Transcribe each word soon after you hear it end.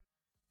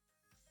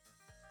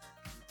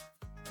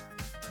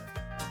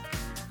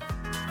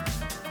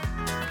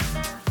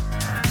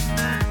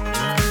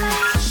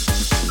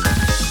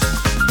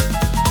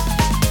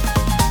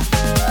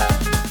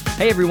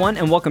Hey everyone,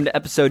 and welcome to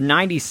episode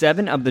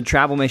 97 of the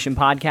Travel Mission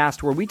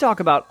Podcast, where we talk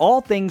about all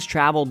things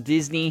travel,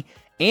 Disney,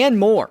 and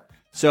more.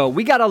 So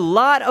we got a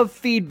lot of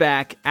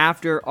feedback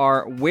after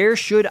our Where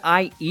Should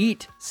I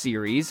Eat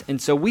series,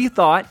 and so we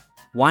thought,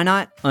 why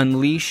not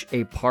unleash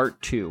a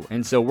part 2?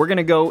 And so we're going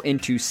to go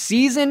into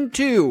season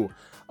 2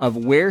 of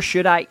Where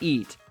Should I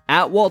Eat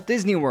at Walt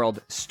Disney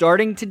World,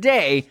 starting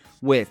today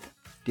with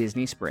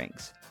Disney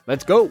Springs.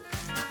 Let's go!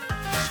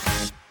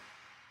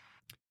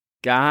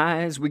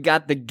 Guys, we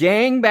got the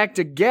gang back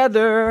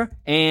together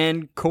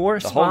and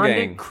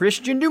correspondent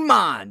Christian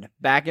Dumond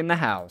back in the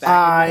house.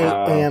 I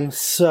am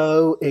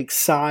so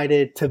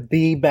excited to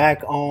be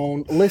back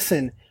on.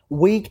 Listen,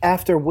 week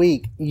after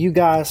week, you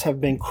guys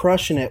have been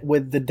crushing it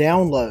with the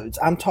downloads.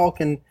 I'm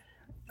talking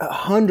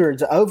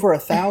hundreds, over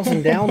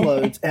 1,000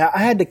 downloads. I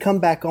had to come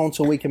back on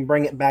so we can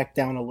bring it back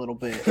down a little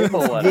bit. It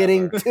was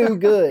getting too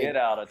good. Get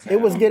out of town. It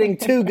was getting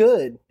too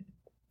good.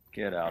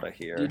 Get out of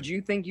here. Did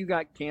you think you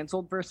got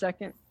canceled for a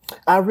second?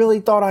 I really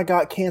thought I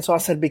got canceled. I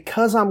said,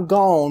 because I'm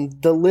gone,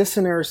 the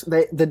listeners,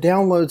 the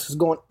downloads is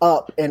going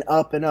up and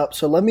up and up.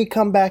 So let me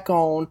come back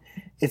on.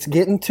 It's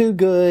getting too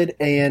good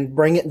and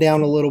bring it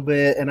down a little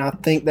bit. And I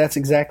think that's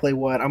exactly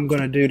what I'm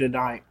going to do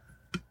tonight.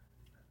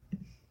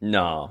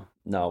 No,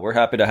 we're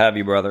happy to have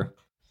you, brother.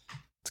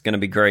 It's going to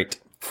be great.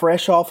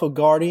 Fresh off of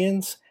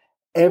Guardians.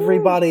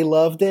 Everybody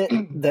loved it.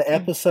 The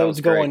episode's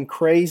going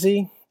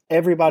crazy.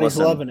 Everybody's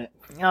loving it.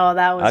 Oh,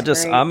 that was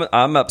great.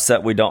 I'm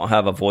upset we don't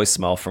have a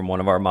voicemail from one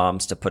of our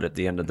moms to put at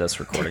the end of this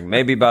recording.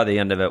 Maybe by the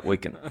end of it we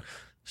can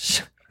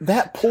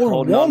that poor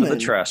hold woman. on to the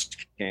trash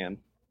can.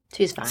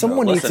 She's fine.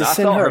 Someone needs to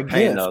send her a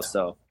gift. Though,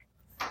 so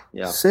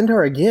yeah. Send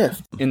her a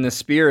gift. In the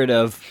spirit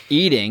of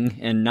eating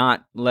and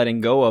not letting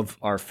go of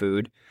our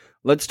food,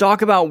 let's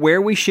talk about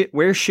where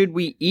should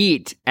we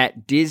eat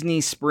at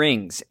Disney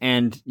Springs.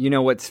 And you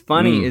know what's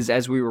funny is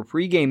as we were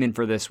pre-gaming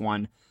for this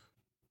one,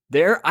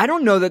 I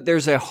don't know that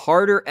there's a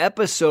harder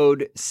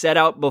episode set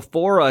out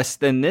before us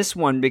than this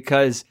one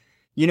because,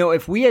 you know,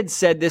 if we had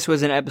said this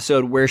was an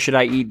episode, Where Should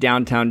I Eat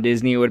Downtown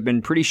Disney, it would have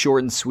been pretty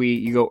short and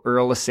sweet. You go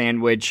Earl a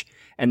sandwich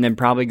and then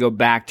probably go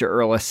back to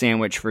Earl a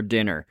sandwich for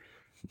dinner.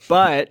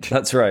 But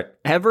that's right.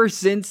 Ever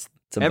since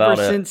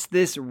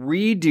this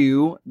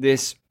redo,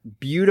 this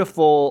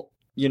beautiful,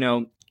 you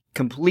know,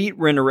 complete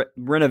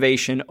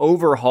renovation,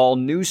 overhaul,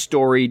 new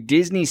story,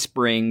 Disney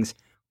Springs,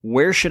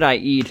 Where Should I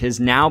Eat has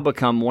now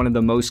become one of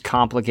the most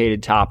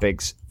complicated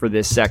topics for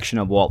this section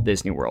of Walt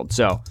Disney World.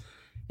 So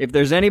if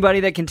there's anybody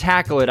that can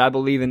tackle it, I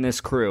believe in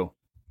this crew.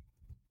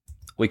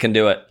 We can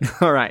do it.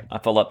 All right. I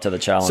feel up to the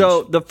challenge.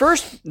 So the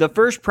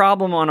first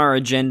problem on our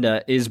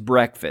agenda is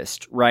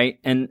breakfast, right?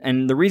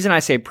 And the reason I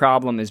say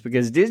problem is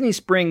because Disney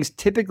Springs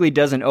typically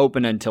doesn't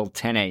open until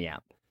 10 a.m.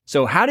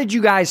 So how did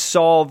you guys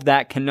solve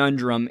that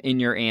conundrum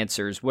in your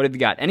answers? What have you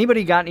got?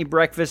 Anybody got any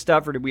breakfast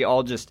stuff, or did we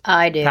all just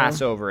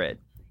pass over it?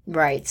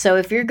 Right. So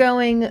if you're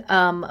going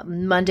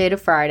Monday to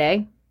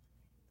Friday,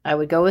 I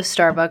would go with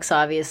Starbucks,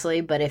 obviously.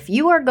 But if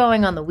you are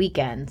going on the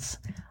weekends,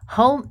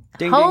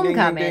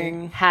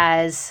 Homecoming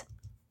has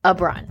a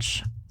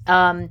brunch.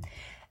 I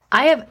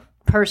have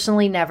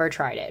personally never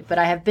tried it, but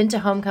I have been to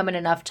Homecoming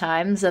enough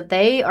times that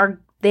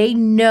they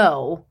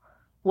know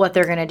what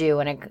they're going to do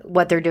and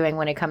what they're doing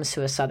when it comes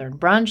to a Southern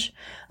brunch.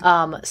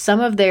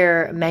 Some of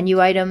their menu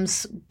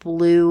items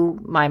blew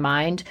my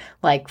mind,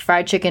 like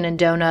fried chicken and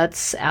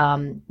donuts.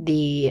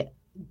 The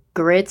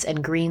grits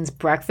and greens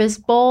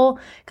breakfast bowl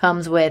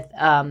comes with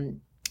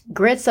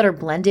grits that are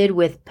blended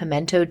with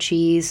pimento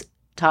cheese,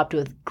 topped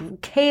with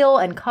kale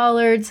and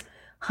collards,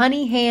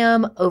 honey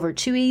ham over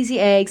 2 easy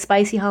eggs,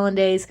 spicy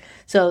hollandaise.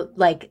 So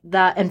like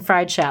that, and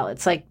fried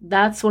shallots. Like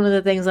that's one of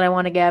the things that I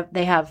want to get.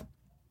 They have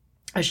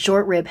a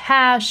short rib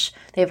hash.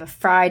 They have a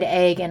fried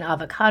egg and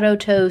avocado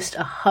toast,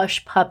 a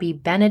hush puppy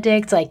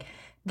Benedict. Like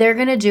they're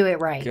going to do it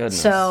right. Goodness.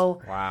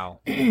 So, wow.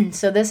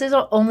 So this is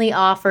only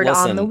offered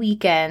on the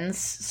weekends.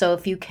 So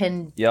if you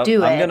can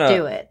do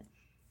it.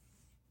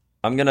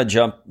 I'm going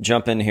to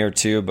jump in here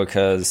too,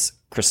 because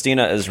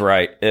Christina is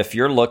right. If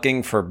you're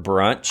looking for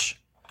brunch,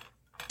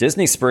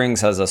 Disney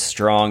Springs has a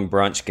strong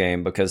brunch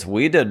game because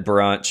we did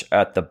brunch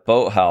at the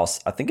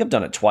Boathouse. I think I've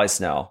done it twice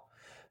now.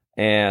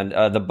 And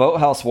the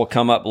Boathouse will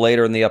come up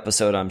later in the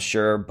episode, I'm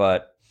sure.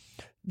 But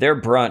their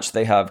brunch,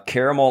 they have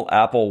caramel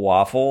apple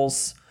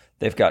waffles.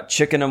 They've got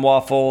chicken and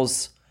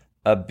waffles,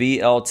 a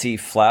BLT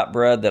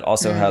flatbread that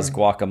also has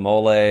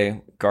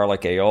guacamole,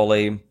 garlic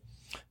aioli.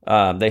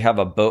 They have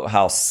a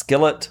Boathouse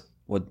skillet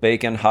with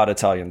bacon, hot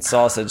Italian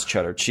sausage,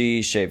 cheddar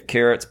cheese, shaved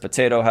carrots,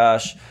 potato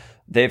hash.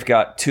 They've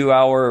got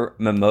 2-hour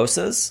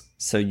mimosas.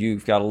 So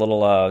you've got a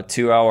little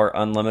 2-hour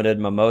unlimited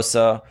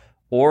mimosa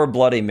or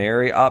Bloody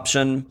Mary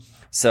option.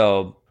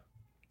 So,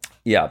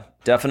 yeah,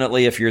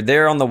 definitely if you're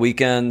there on the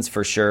weekends,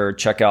 for sure,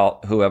 check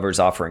out whoever's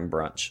offering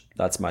brunch.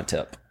 That's my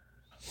tip.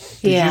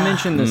 Did you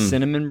mention the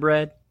cinnamon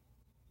bread?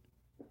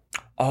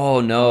 Oh,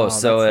 no.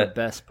 So that's the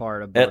best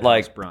part of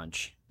Boathouse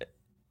brunch.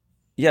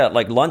 Yeah,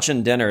 like lunch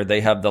and dinner,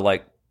 they have the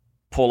like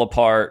pull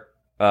apart,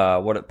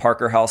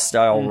 Parker House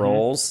style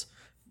rolls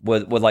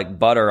with like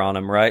butter on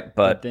them, right?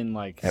 But then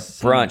like at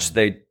brunch,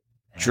 they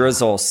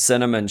drizzle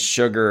cinnamon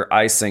sugar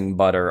icing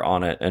butter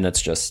on it, and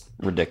it's just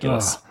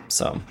ridiculous.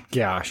 So,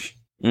 Gosh.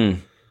 mm.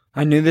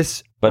 I knew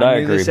this. But I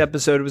knew agree. this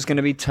episode was going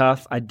to be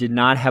tough. I did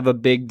not have a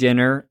big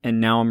dinner, and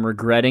now I'm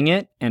regretting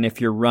it. And if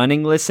you're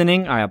running,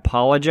 listening, I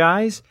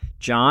apologize.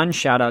 John,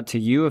 shout out to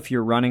you. If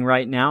you're running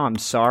right now, I'm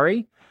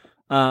sorry.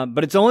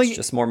 But it's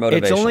just more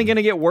motivation. It's only going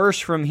to get worse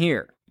from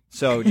here.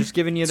 So just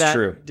giving you that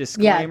true.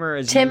 disclaimer.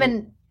 As Tim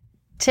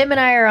and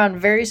I are on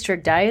very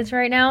strict diets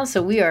right now,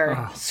 so we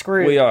are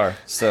screwed. We are.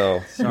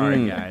 So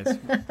sorry, guys.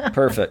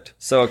 perfect.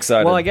 So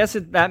excited. Well, I guess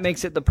that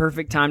makes it the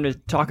perfect time to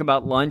talk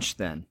about lunch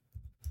then.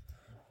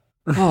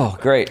 Oh,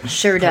 great.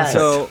 Sure does.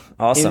 So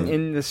Awesome.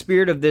 In the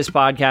spirit of this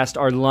podcast,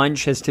 our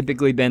lunch has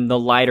typically been the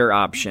lighter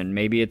option.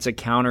 Maybe it's a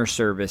counter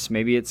service.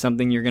 Maybe it's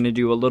something you're going to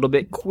do a little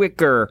bit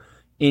quicker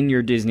in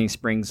your Disney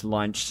Springs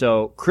lunch.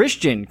 So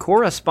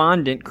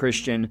correspondent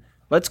Christian,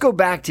 let's go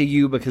back to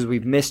you because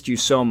we've missed you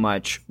so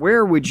much.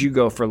 Where would you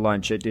go for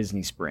lunch at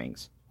Disney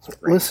Springs?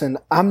 Listen,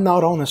 I'm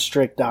not on a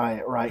strict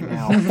diet right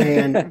now.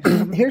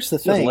 And here's the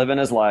Just thing. living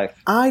his life.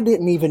 I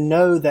didn't even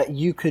know that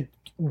you could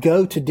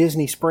go to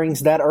Disney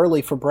Springs that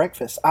early for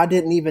breakfast. I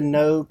didn't even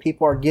know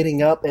people are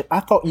getting up. I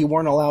thought you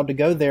weren't allowed to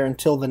go there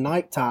until the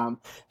nighttime.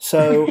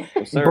 So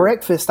sir.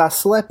 breakfast, I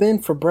slept in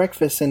for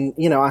breakfast and,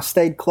 I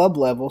stayed club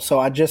level. So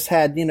I just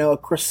had, a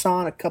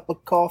croissant, a cup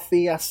of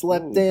coffee. I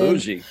slept in.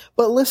 Bougie.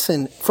 But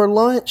listen, for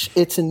lunch,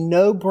 it's a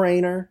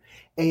no-brainer.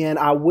 And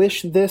I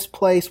wish this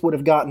place would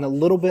have gotten a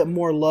little bit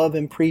more love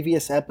in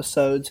previous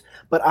episodes.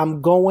 But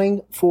I'm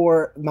going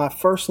for my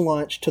first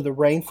lunch to the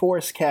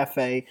Rainforest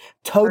Cafe.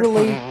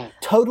 Totally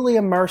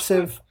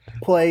immersive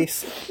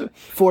place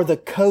for the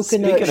coconut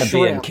Speaking of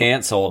being shrimp.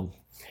 canceled,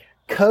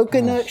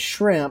 Coconut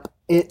shrimp,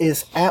 it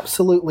is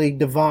absolutely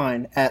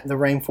divine at the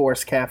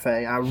Rainforest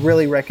Cafe. I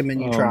really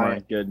recommend you try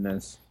it.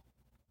 Goodness.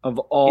 Of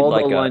all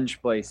Like the a-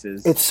 lunch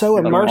places. It's so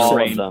Of all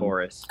immersive. of them.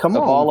 Rainforest. Come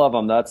of on. all of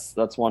them,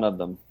 that's one of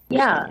them.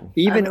 Yeah.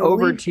 Even I mean,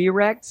 over we-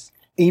 T-Rex?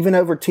 Even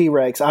over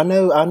T-Rex. I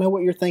know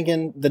what you're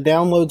thinking. The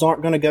downloads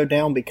aren't going to go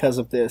down because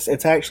of this.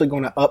 It's actually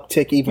going to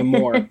uptick even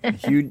more.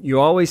 You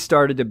always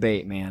start a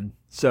debate, man.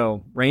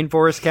 So,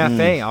 Rainforest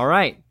Cafe, all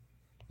right.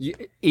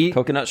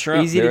 Coconut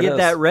shrimp. Easy to there it get is.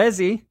 that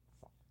resi.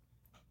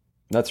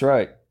 That's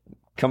right.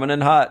 Coming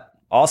in hot.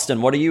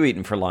 Austin, what are you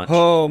eating for lunch?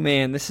 Oh,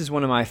 man, this is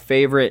one of my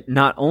favorite,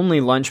 not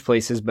only lunch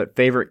places, but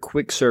favorite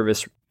quick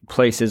service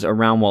places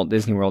around Walt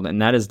Disney World,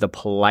 and that is the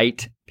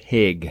Polite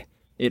Pig.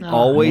 It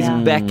always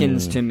yeah.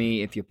 beckons to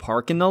me. If you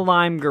park in the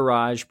Lime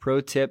Garage,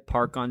 pro tip,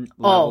 park on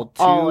level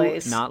 2,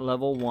 always. not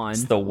level 1.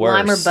 It's the worst.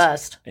 Lime or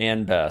bust.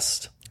 And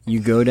best. You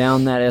go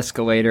down that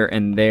escalator,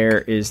 and there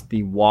is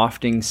the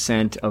wafting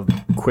scent of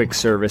quick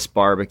service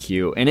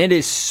barbecue. And it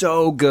is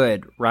so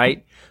good,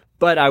 right?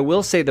 But I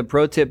will say the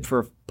pro tip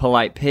for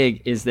Polite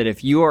Pig is that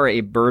if you are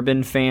a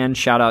bourbon fan,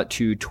 shout out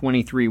to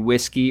 23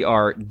 Whiskey,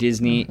 our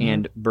Disney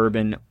and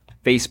bourbon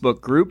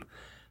Facebook group.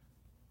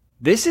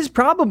 This is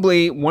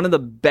probably one of the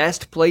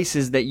best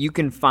places that you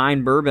can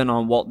find bourbon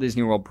on Walt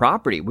Disney World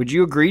property. Would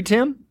you agree,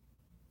 Tim?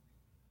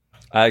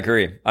 I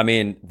agree. I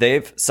mean,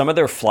 some of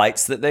their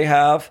flights that they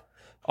have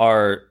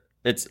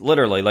it's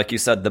literally, like you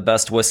said, the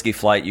best whiskey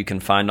flight you can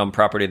find on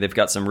property. They've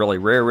got some really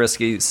rare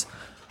whiskeys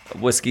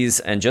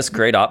and just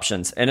great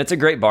options. And it's a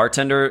great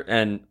bartender.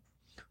 And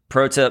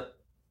pro tip,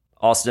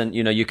 Austin,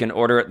 you can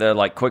order at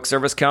the quick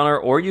service counter,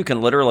 or you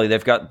can literally,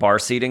 they've got bar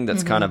seating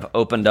that's kind of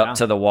opened up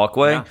to the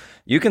walkway. Yeah.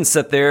 You can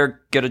sit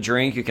there, get a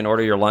drink, you can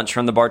order your lunch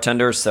from the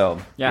bartender. So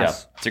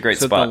Yes. yeah, it's a great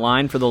So spot. if the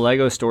line for the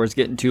Lego store is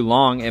getting too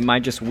long, it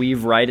might just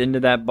weave right into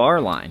that bar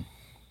line.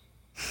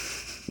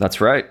 That's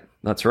right.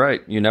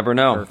 You never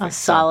know. A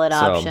solid So-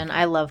 option.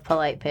 I love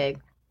Polite Pig.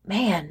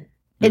 Man,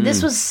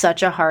 this was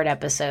such a hard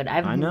episode.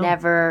 I know.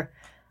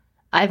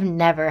 I've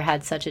never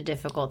had such a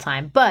difficult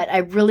time. But I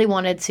really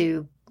wanted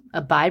to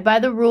abide by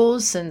the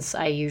rules since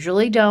I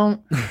usually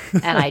don't.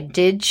 And I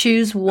did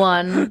choose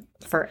one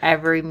for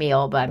every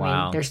meal. But I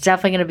Wow. mean, there's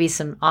definitely going to be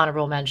some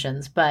honorable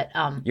mentions. But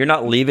You're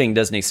not leaving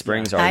Disney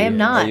Springs, are you? I am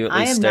not. Are you at I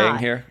least am staying not.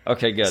 here?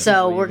 Okay, good.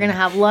 so we're going to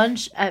have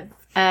lunch at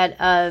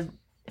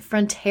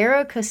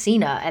Frontera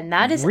Casina, and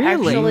that is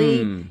Really?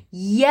 actually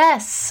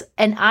yes.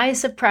 And I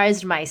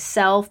surprised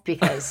myself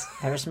because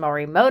there's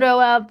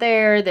Morimoto out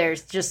there.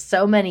 There's just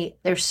so many.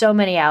 There's so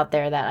many out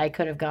there that I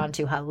could have gone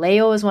to.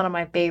 Haleo is one of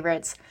my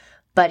favorites,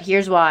 but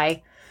here's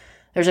why.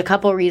 There's a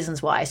couple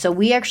reasons why. So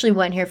we actually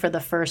went here for the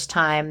first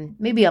time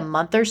maybe a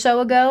month or so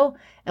ago,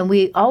 and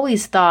we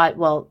always thought,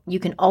 well, you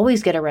can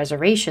always get a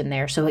reservation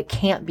there, so it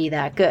can't be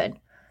that good.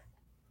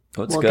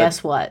 That's Well, good.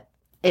 guess what?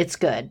 It's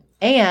good.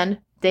 And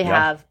they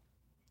have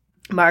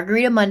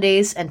Margarita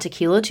Mondays and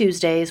Tequila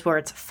Tuesdays, where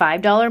it's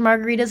 $5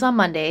 margaritas on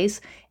Mondays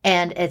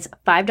and it's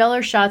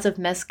 $5 shots of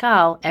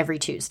mezcal every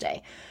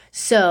Tuesday.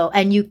 So,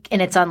 and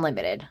it's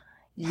unlimited.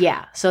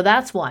 Yeah. So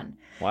that's one.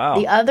 Wow.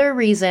 The other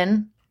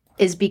reason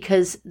is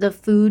because the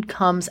food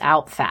comes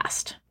out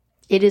fast.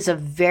 It is a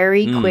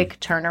very quick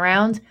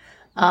turnaround.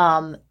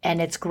 And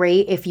it's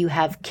great if you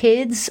have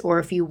kids or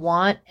if you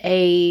want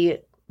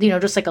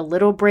just like a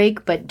little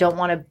break, but don't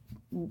want to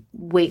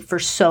wait for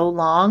so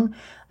long,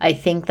 I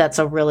think that's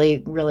a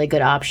really, really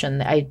good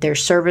option. Their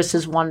service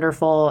is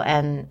wonderful,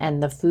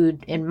 and the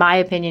food, in my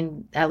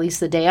opinion, at least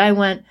the day I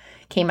went,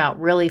 came out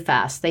really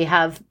fast. They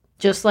have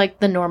just like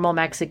the normal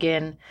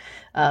Mexican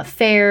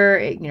fare,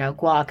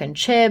 guac and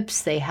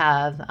chips. They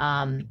have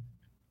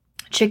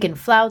chicken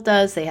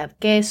flautas. They have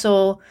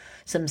queso,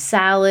 some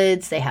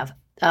salads. They have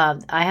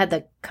I had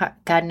the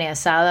carne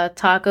asada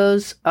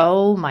tacos.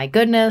 Oh my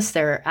goodness,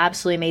 they're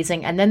absolutely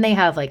amazing. And then they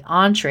have like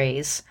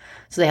entrees.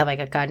 So they have like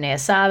a carne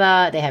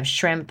asada. They have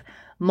shrimp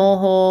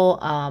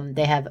mojo.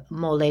 They have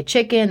mole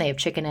chicken. They have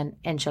chicken and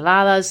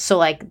enchiladas. So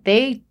like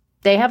they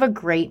have a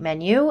great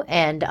menu,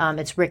 and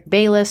it's Rick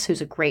Bayless,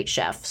 who's a great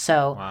chef.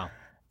 So Wow.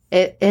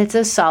 It's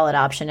a solid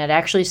option. It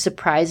actually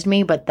surprised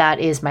me, but that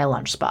is my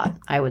lunch spot,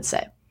 I would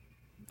say.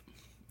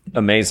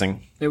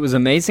 Amazing. It was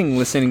amazing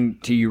listening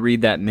to you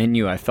read that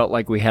menu. I felt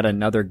like we had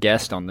another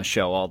guest on the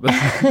show all the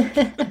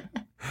time.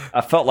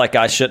 I felt like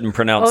I shouldn't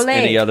pronounce Ole.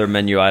 any other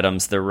menu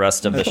items the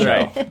rest of the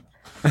show.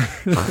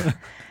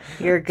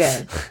 You're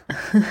good.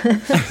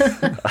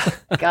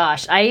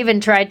 Gosh, I even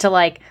tried to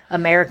like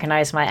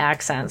Americanize my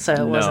accent so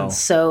it wasn't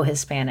so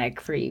Hispanic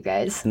for you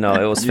guys. No,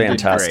 it was You did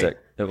fantastic. great.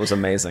 It was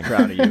amazing.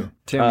 Proud of you.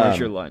 Tim, where's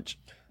your lunch?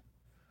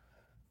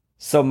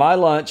 So my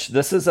lunch,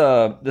 this is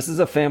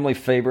a family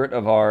favorite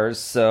of ours.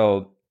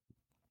 So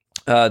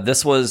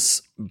this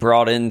was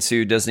brought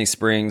into Disney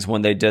Springs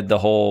when they did the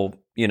whole,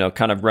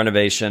 kind of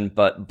renovation.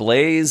 But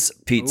Blaze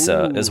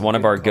Pizza Ooh, is one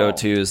of good our call.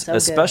 go-tos, So good.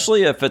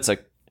 especially if it's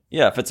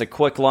a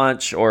quick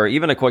lunch or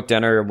even a quick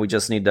dinner. We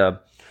just need to,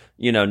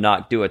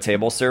 not do a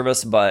table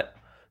service. But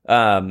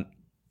I'm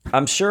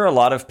sure a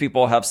lot of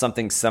people have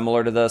something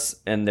similar to this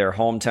in their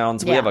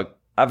hometowns. Yeah.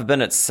 I've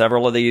been at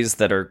several of these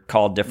that are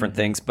called different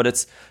things, but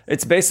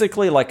it's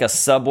basically like a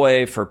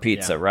Subway for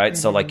pizza, right?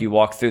 So like you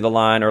walk through the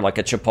line, or like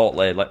a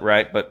Chipotle,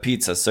 right? But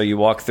pizza. So you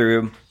walk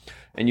through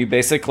and you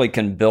basically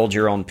can build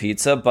your own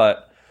pizza.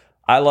 But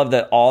I love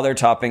that all their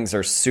toppings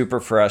are super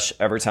fresh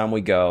every time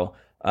we go.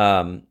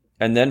 And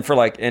then for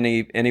like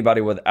anybody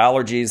with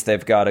allergies,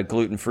 they've got a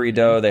gluten-free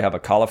dough. They have a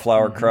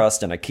cauliflower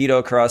crust and a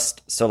keto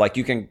crust. So like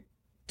you can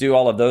do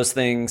all of those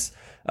things.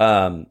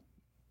 But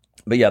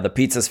yeah, the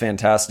pizza's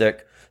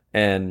fantastic.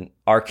 And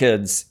our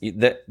kids,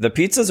 the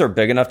pizzas are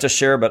big enough to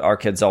share, but our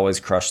kids always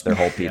crush their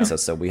whole pizza.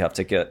 So we have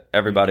to get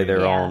everybody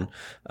their Yeah.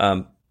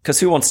 own. Because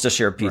who wants to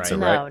share pizza,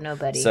 Right. right? No,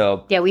 nobody.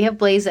 So yeah, we have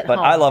Blaze at but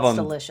home. I love It's 'em.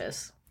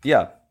 delicious.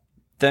 yeah,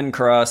 thin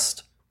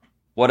crust,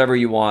 whatever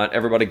you want.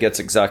 Everybody gets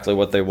exactly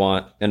what they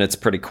want, and it's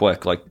pretty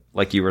quick.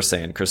 Like you were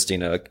saying,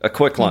 Christina, a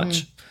quick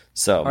lunch.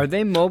 So Are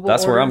they mobile?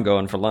 that's where order? I'm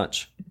going for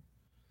lunch.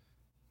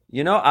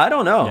 I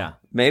don't know. Yeah.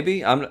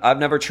 Maybe I've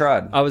never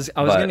tried. I was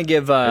but going to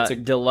give it's a-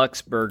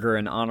 Deluxe Burger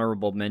an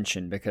honorable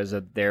mention because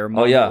of their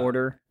mobile yeah.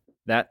 order.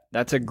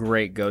 That's a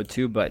great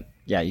go-to, but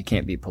yeah, you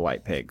can't be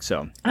Polite Pig.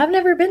 So I've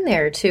never been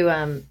there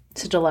to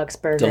Deluxe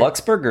Burger.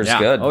 Deluxe Burger's yeah.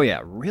 good. Oh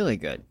yeah, really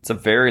good. It's a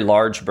very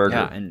large burger,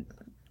 Yeah, and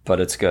but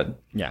it's good.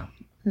 yeah,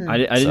 Hmm. I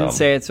didn't So-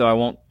 say it, so I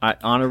won't.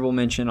 Honorable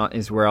mention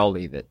is where I'll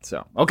leave it.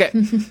 So okay.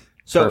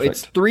 So Perfect.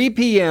 it's 3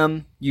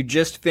 p.m. You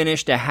just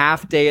finished a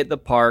half day at the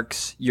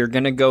parks. You're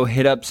going to go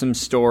hit up some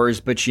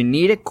stores, but you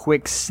need a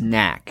quick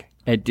snack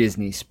at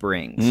Disney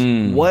Springs.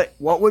 Mm.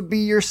 What would be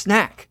your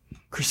snack?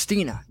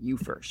 Christina, you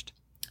first.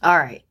 All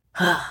right.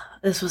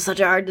 This was such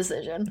a hard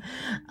decision.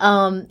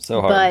 So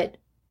hard. But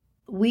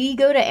we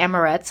go to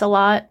Amorette's a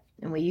lot,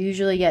 and we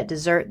usually get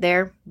dessert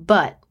there.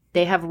 But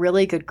they have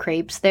really good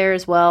crepes there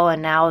as well.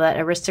 And now that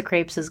Arista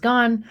Crepes is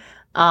gone,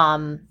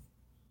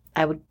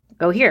 I would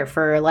go here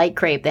for a light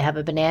crepe. They have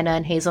a banana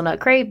and hazelnut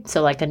crepe,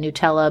 so like a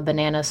Nutella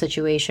banana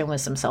situation with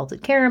some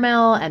salted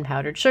caramel and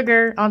powdered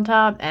sugar on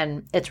top,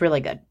 and it's really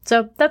good.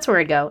 So that's where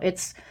I'd go.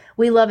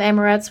 We love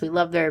Amorette's, we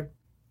love their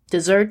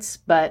desserts,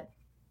 but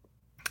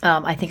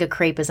I think a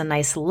crepe is a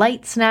nice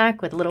light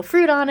snack with a little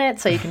fruit on it,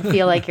 so you can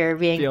feel like you're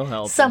being Feel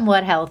healthy.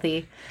 somewhat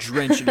healthy.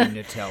 Drenched in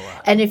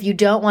Nutella. And if you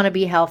don't want to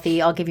be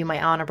healthy, I'll give you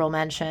my honorable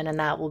mention, and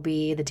that will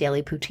be the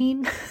daily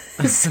poutine.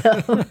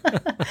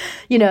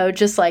 So,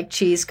 just like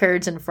cheese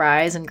curds and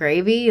fries and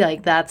gravy,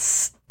 like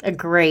that's a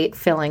great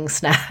filling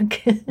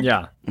snack.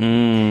 Yeah.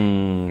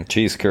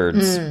 Cheese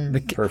curds.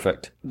 Mm.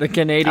 Perfect. The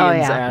Canadians Oh,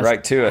 yeah. asked,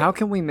 Right to it. how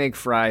can we make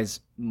fries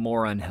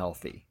more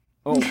unhealthy?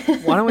 Oh,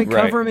 why don't we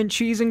Right. cover them in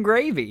cheese and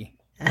gravy?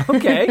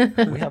 Okay.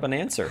 We have an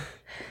answer.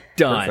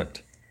 Done.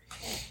 Perfect.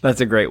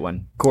 That's a great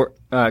one.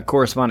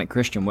 Correspondent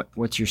Christian,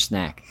 what's your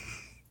snack?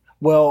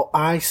 Well,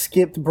 I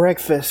skipped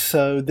breakfast,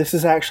 so this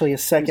is actually a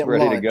second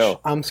ready to lunch. go.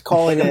 I'm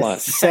calling Second it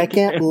lunch.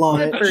 second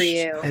lunch. For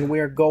you. And we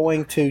are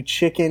going to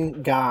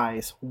Chicken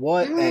Guys.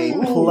 What a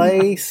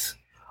place.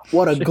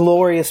 What a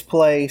glorious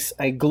place.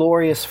 A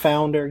glorious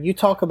founder. You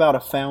talk about a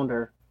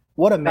founder.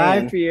 What a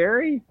man.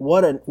 Fieri?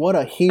 What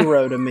a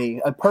hero to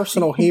me. A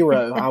personal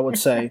hero, I would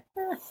say.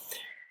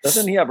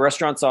 Doesn't he have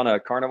restaurants on a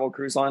Carnival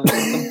Cruise Line?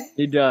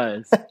 He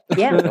does.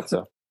 Yeah.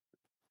 So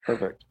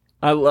perfect.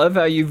 I love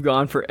how you've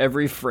gone for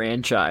every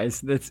franchise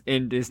that's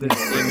in Disney.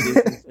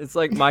 It's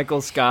like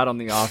Michael Scott on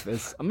The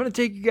Office. I'm going to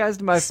take you guys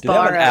to my Do they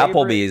have an favorite-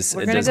 Applebee's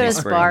We're at going to Disney go to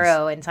Springs?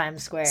 Sparrow in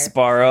Times Square.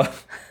 Sparrow.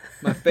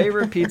 My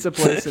favorite pizza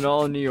place in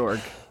all of New York,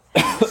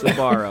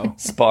 Sbarro.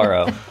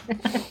 Sparrow.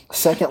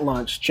 Second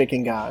lunch,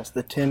 chicken guys,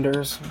 the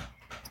tenders.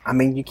 I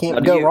mean, you can't Now,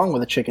 do go you- wrong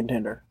with a chicken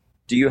tender.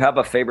 Do you have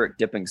a favorite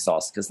dipping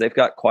sauce? Because they've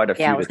got quite a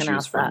Yeah, I few was to gonna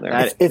choose ask from that.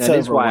 there. It's That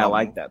is why I overwhelming.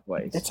 like that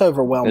place. It's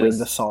overwhelming, It is.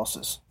 the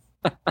sauces.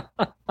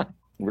 It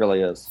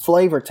really is.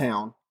 Flavor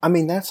Town. I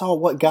mean, that's all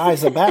what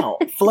Guy's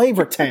about.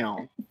 Flavor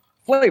Town.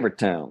 Flavor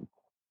Town.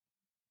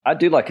 I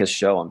do like his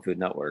show on Food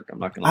Network. I'm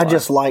not going to lie. I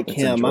just like It's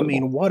him. I enjoyable.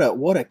 mean,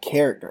 what a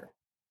character.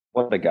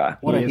 What a guy.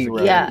 What He a is a hero.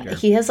 good Yeah, character.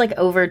 he has like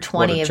over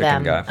 20 of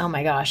chicken them. guy. Oh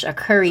my gosh. A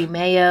curry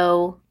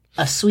mayo,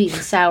 a sweet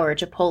and sour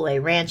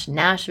chipotle ranch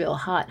Nashville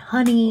hot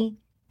honey,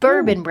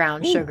 bourbon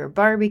brown sugar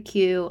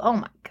barbecue. Oh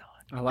my God.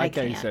 I like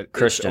how you can't. said it's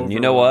Christian, you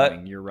know what?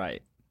 overwhelming. You're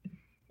right.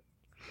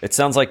 It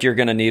sounds like you're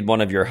going to need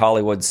one of your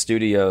Hollywood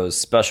Studios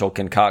special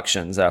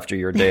concoctions after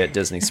your day at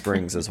Disney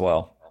Springs as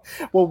well.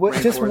 Well,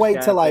 just Rainforest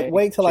wait till I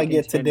Cafe, chicken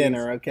get to tendies.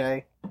 dinner,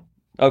 okay?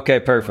 Okay,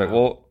 perfect.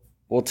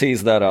 We'll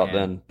tease that out Man.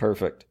 then.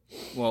 Perfect.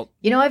 Well,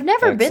 You know, I've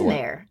never been Excellent.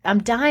 there. I'm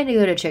dying to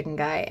go to Chicken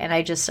Guy, and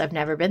I've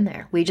never been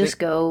there. We just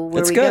go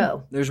where It's we good.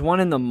 go. there's one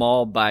in the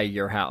mall by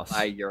your house.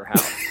 I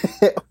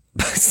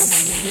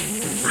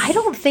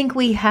don't think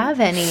we have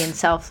any in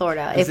South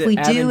Florida. Is if it we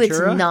do, Aventura?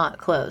 it's not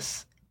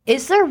close.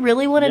 Is there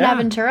really one in Yeah,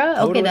 Aventura? Okay,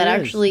 totally that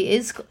is. actually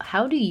is.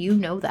 How do you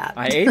know that?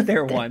 I ate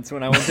there once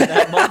when I went to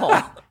that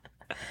mall.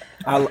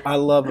 I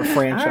love a All right,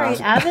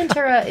 franchise.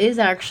 Aventura is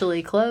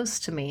actually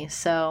close to me,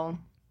 so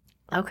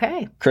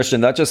okay.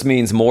 Christian, that just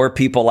means more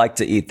people like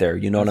to eat there.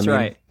 You know That's what I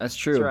mean? right. That's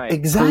true.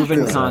 Exactly.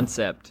 Proven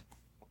concept.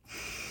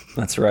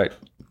 That's right.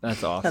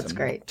 That's awesome. That's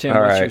great. Tim,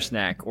 All what's right. your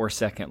snack or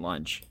second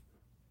lunch?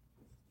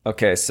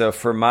 Okay, so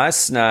for my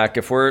snack,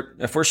 if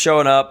we're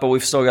showing up, but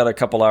we've still got a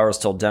couple hours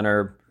till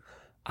dinner,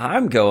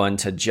 I'm going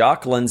to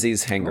Jock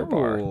Lindsay's Hanger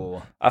Bar.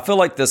 Ooh, I feel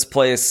like this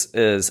place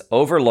is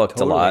overlooked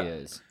totally a lot.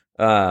 is.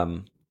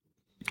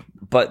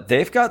 But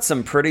they've got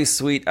some pretty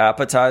sweet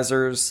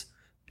appetizers,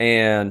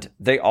 and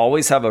they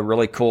always have a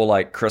really cool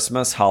like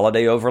Christmas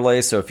holiday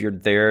overlay. So if you're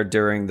there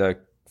during the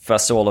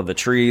Festival of the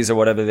Trees or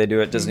whatever they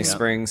do at Disney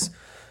Springs,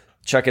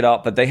 check it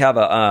out. But they have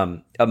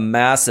a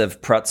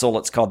massive pretzel.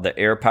 It's called the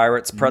Air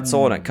Pirates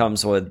pretzel, and it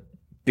comes with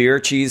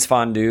beer cheese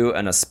fondue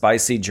and a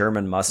spicy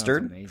German That's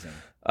mustard.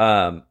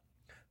 amazing.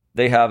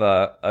 They have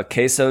a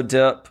queso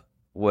dip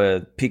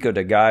with pico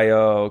de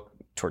gallo,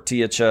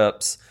 tortilla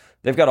chips.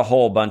 They've got a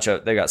whole bunch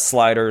of, they got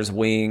sliders,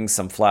 wings,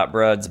 some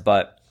flatbreads,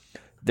 but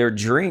their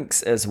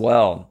drinks as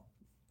well.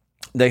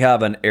 They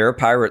have an Air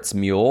Pirates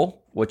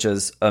mule, which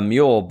is a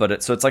mule, but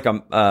it's like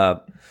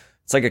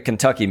a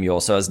Kentucky mule.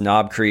 So it has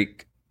Knob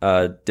Creek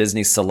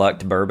Disney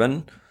Select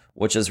bourbon,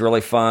 which is really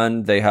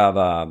fun. They have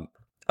a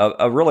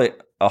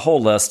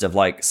whole list of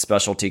like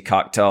specialty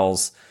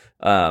cocktails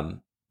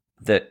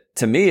that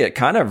to me it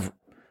kind of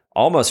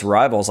almost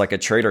rivals like a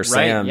Trader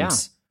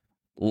Sam's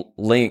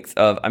length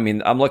of. I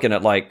mean, I'm looking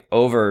at like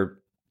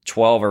over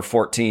 12 or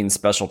 14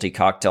 specialty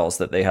cocktails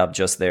that they have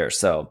just there.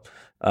 So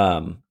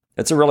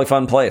it's a really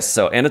fun place.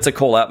 So and it's a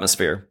cool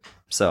atmosphere.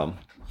 So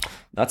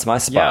that's my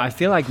spot. Yeah, I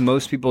feel like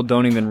most people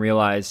don't even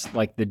realize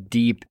like the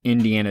deep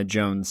Indiana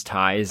Jones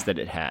ties that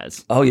it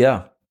has. Oh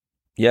yeah.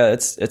 Yeah,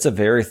 it's a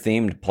very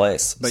themed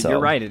place. But So, you're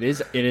right, it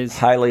is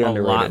highly a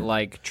underrated. lot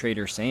like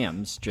Trader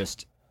Sam's,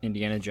 just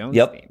Indiana Jones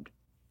Yep. themed.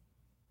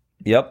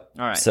 Yep.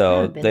 All right.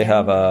 So I've been they there.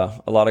 have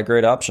a lot of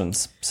great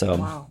options. So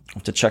Wow.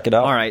 have to check it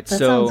out. All right, That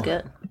so sounds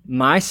good.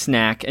 my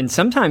snack, and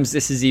sometimes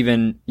this is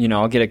even,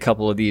 I'll get a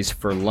couple of these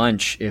for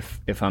lunch if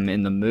I'm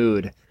in the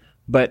mood.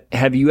 But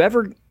have you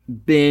ever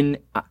been,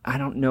 I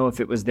don't know if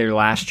it was there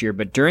last year,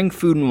 but during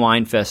Food and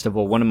Wine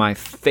Festival, one of my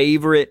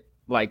favorite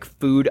like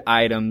food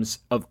items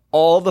of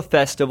all the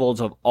festivals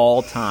of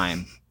all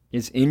time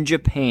is in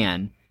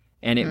Japan,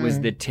 and it was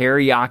the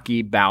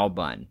teriyaki bao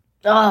bun,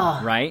 Oh,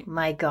 right?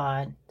 my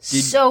God.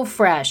 So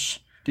fresh.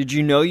 Did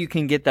you know you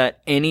can get that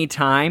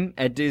anytime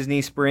at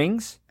Disney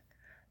Springs?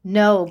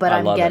 No, but I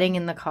I'm love it. getting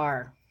in the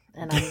car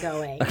and I'm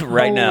going. Right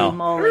Holy now.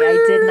 moly,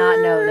 I did not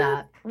know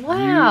that.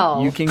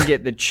 Wow. You can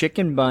get the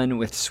chicken bun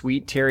with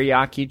sweet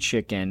teriyaki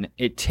chicken.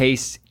 It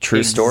tastes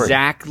True story.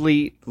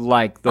 exactly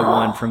like the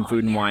one from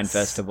Food and Wine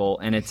Festival,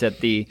 and it's at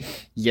the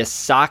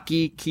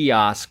Yasaki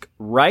kiosk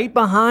right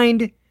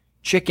behind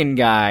Chicken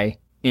Guy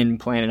in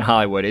Planet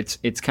Hollywood.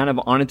 It's kind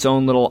of on its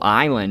own little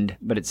island,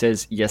 but it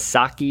says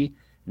Yasaki,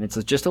 and it's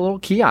just a little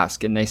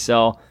kiosk, and they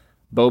sell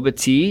boba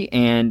tea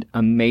and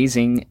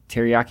amazing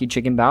teriyaki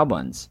chicken bao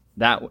buns.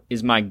 That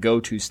is my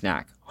go-to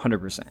snack,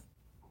 100%.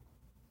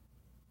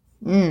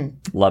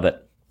 Love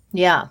it.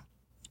 Yeah.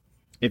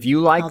 If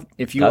you like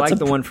That's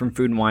the one from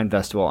Food and Wine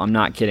Festival, I'm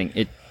not kidding.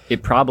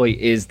 It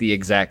probably is the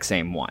exact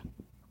same one.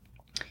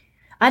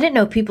 I didn't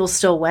know people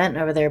still went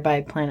over there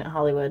by Planet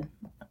Hollywood.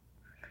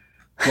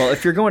 Well,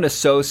 if you're going to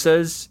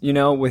Sosa's,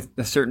 with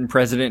a certain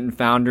president and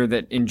founder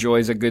that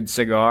enjoys a good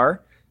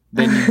cigar,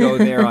 then you go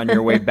there on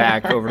your way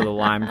back over to the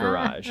Lime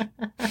Garage.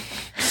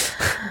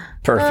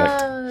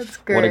 Perfect. Oh, that's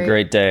great. What a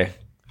great day.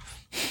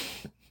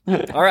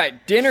 All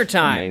right, dinner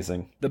time.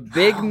 Amazing. The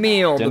big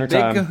meal, Dinner the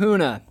big time.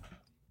 kahuna.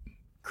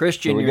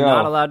 Christian, Here we you're go.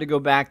 not allowed to go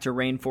back to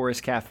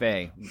Rainforest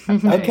Cafe.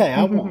 Okay,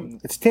 I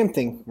won't. It's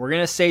tempting. We're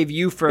gonna save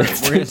you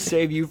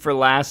for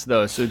last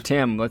though. So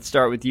Tim, let's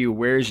start with you.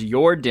 Where's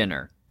your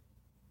dinner?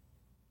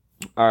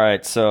 All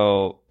right,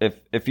 so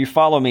if you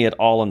follow me at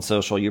all on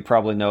social, you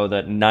probably know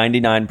that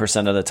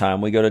 99% of the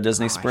time we go to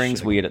Disney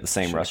Springs, we eat at the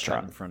same In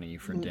restaurant. front of you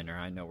for dinner.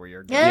 I know where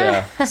you're going.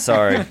 Yeah,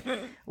 sorry.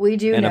 We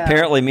do And know.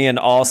 apparently me and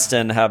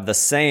Austin have the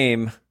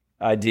same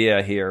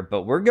idea here,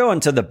 but we're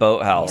going to the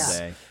Boathouse,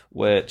 Yeah.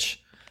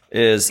 which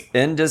is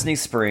in Disney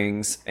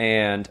Springs.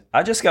 And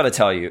I just got to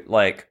tell you,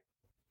 like,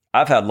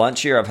 I've had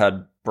lunch here, I've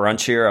had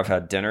brunch here, I've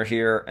had dinner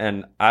here,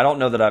 and I don't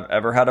know that I've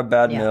ever had a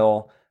bad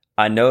meal.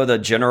 I know the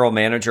general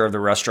manager of the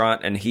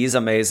restaurant, and he's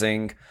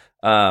amazing.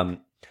 And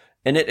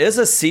it is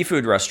a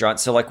seafood restaurant.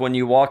 So, like, when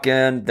you walk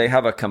in, they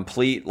have a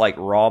complete, like,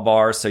 raw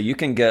bar. So you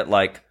can get,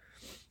 like,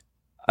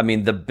 I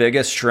mean, the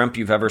biggest shrimp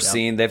you've ever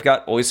seen. They've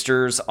got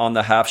oysters on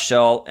the half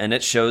shell, and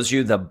it shows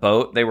you the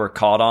boat they were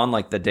caught on,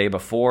 like, the day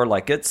before.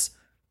 Like, it's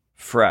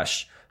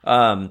fresh.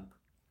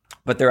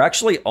 But they're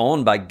actually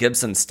owned by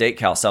Gibson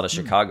Steakhouse out of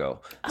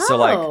Chicago. So,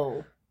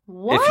 like,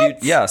 what?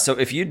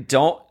 if you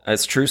don't,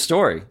 it's a true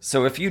story.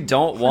 So if you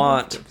don't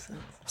want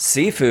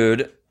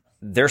seafood,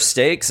 their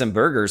steaks and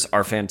burgers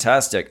are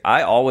fantastic.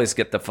 I always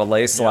get the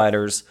filet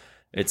sliders.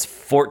 It's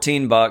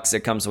 $14. It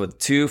comes with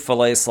 2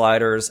 filet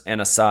sliders and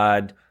a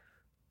side.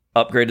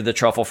 Upgraded the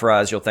truffle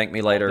fries. You'll thank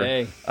me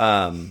later.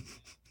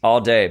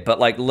 All day. But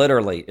like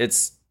literally,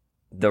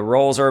 the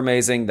rolls are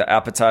amazing. The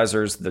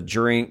appetizers, the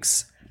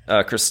drinks.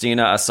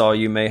 Christina, I saw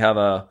you may have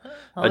a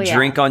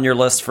drink on your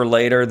list for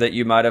later that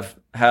you might have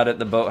had at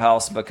the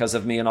Boathouse because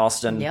of me and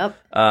Austin. Yep.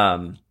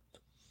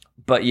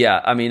 But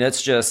yeah, I mean,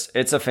 it's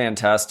a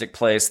fantastic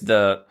place.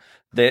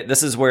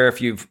 This is where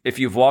if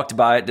you've walked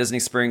by at Disney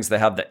Springs, they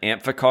have the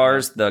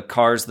amphicars, the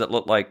cars that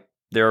look like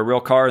they're a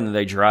real car, and then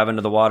they drive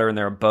into the water and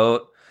they're a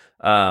boat.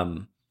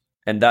 And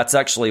that's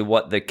actually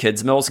what the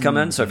kids' meals come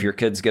in. So if your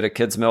kids get a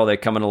kids' meal, they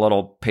come in a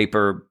little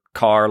paper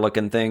car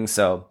looking thing.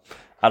 So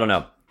I don't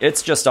know.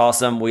 It's just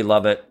awesome. We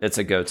love it. It's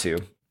a go-to.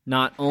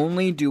 Not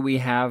only do we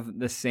have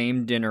the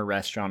same dinner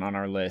restaurant on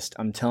our list,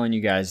 I'm telling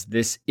you guys,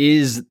 this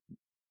is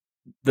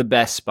the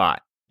best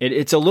spot.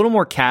 It's a little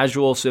more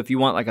casual, so if you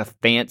want like a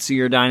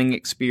fancier dining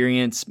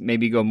experience,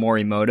 maybe go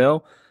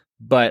Morimoto.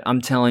 But I'm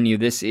telling you,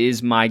 this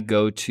is my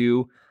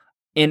go-to.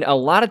 And a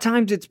lot of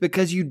times it's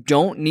because you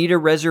don't need a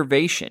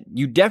reservation.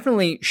 You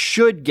definitely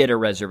should get a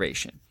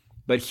reservation.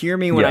 But hear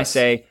me when I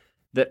say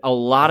that a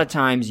lot of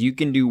times you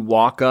can do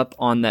walk up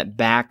on that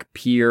back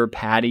pier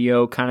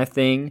patio kind of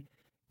thing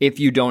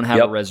if you don't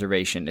have a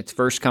reservation. It's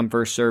first come,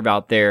 first serve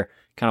out there,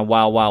 kind of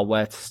Wild Wild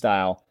West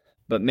style.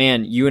 But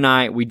man, you and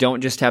I, we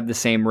don't just have the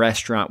same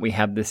restaurant, we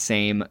have the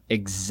same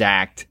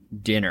exact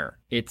dinner.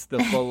 It's the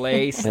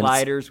filet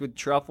sliders with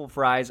truffle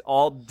fries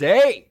all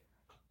day.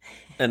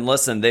 And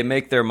listen, they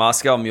make their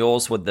Moscow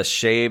mules with the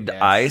shaved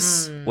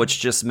ice, which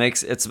just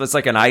makes it's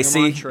like an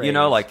icy, you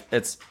know, like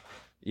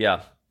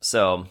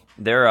so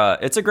they're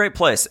it's a great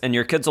place, and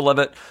your kids will love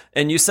it.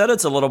 And you said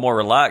it's a little more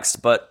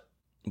relaxed, but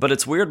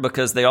it's weird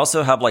because they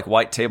also have like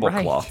white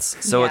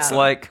tablecloths, so it's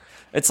like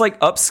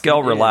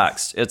upscale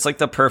relaxed. It's like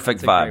the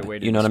perfect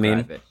vibe. You know what I mean?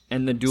 It.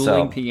 And the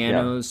dueling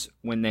pianos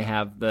when they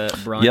have the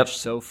brunch,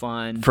 so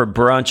fun for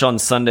brunch on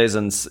Sundays,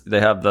 and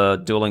they have the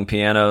dueling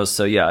pianos.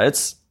 So yeah,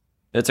 it's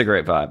a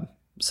great vibe.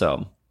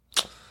 So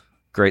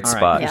great All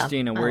spot. right,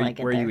 Christina, where are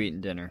there. you eating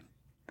dinner?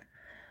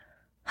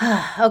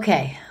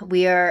 Okay,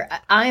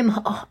 I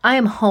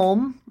am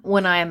home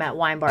when I am at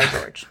Wine Bar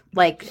George.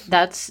 Like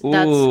that's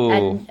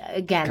and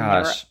again, gosh, there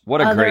are what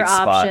a other great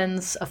spot.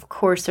 options. Of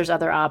course, there's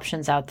other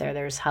options out there.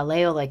 There's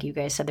Haleo, like you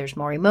guys said. There's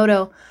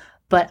Morimoto,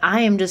 but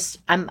I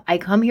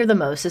come here the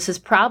most. This is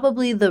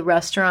probably the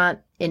restaurant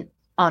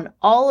on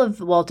all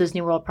of Walt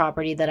Disney World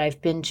property that I've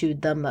been to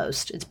the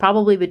most. It's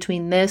probably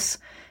between this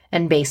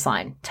and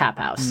Baseline Tap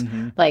House.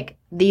 Like,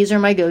 these are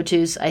my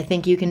go-tos. I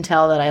think you can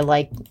tell that I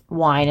like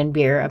wine and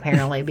beer,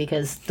 apparently,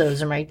 because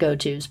those are my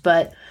go-tos.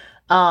 But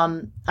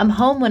I'm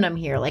home when I'm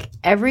here. Like,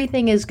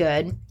 everything is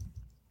good.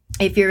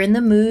 If you're in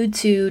the mood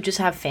to just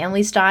have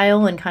family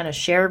style and kind of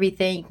share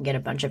everything, you can get a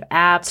bunch of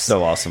apps.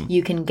 So awesome.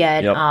 You can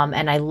get,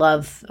 and I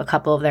love a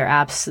couple of their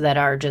apps that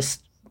are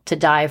just to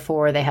die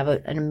for. They have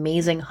an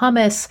amazing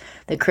hummus,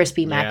 the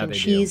crispy mac and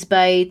cheese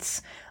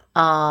bites.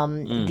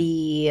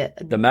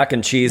 The mac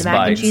and cheese bites.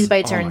 Mac and cheese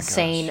bites are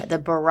insane. Gosh. The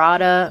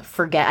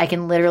burrata, I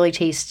can literally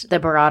taste the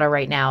burrata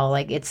right now.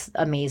 Like, it's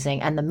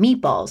amazing. And the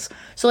meatballs.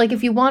 So like,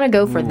 if you want to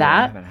go for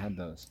that, I haven't had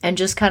those. And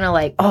just kind of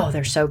like,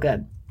 they're so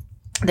good.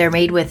 They're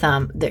made with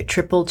the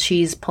triple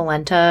cheese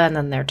polenta, and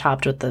then they're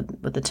topped with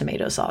the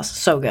tomato sauce.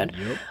 So good.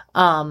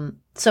 Yep.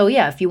 So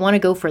yeah, if you want to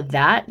go for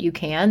that, you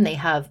can. They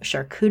have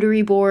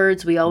charcuterie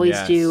boards. We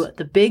always do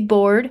the big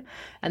board.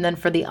 And then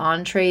for the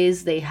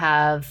entrees, they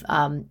have,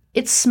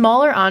 it's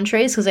smaller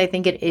entrees because I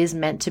think it is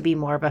meant to be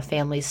more of a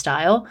family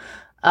style.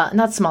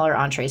 Not smaller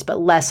entrees,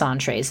 but less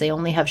entrees. They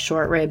only have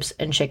short ribs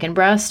and chicken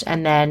breast.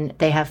 And then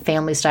they have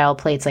family style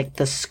plates like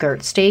the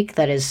skirt steak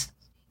that is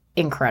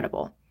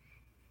incredible.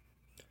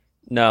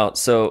 Now,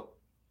 so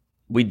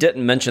we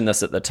didn't mention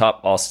this at the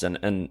top, Austin,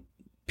 and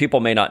people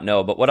may not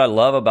know, but what I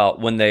love about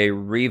when they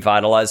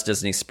revitalized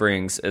Disney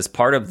Springs is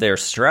part of their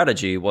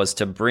strategy was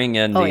to bring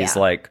in these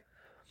like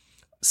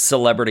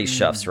celebrity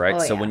chefs,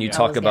 right? So when you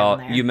talk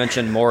about, you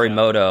mentioned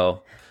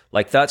Morimoto,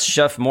 like that's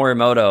Chef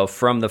Morimoto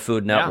from the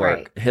Food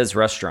Network, his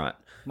restaurant,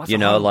 you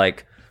know,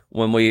 like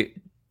when we,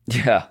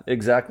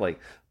 exactly.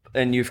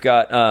 And you've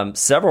got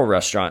several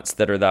restaurants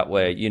that are that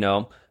way, you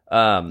know.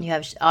 You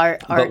have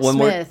Art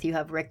Smith, you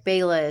have Rick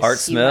Bayless, Art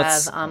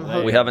Smith.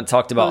 We haven't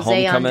talked about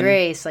Jose Homecoming.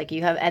 Andres, like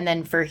you have, and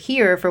then for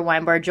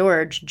Wine Bar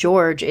George,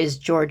 George is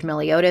George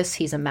Meliodas.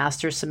 He's a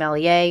master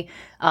sommelier.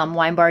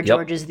 Wine Bar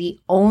George is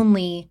the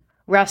only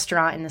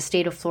restaurant in the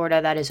state of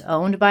Florida that is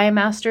owned by a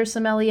master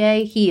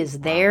sommelier. He is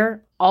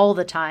there all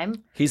the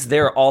time. He's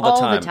there all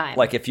the time.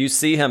 Like if you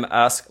see him,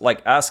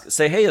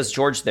 say, hey, is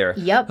George there?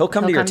 Yep. He'll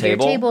come to your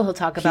table. He'll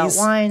talk about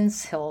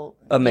wines.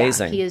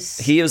 Amazing.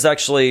 He is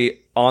actually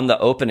on the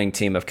opening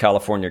team of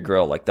California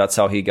Grill. Like that's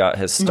how he got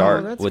his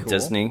start with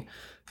Disney.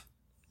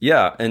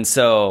 Yeah. And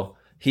so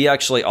he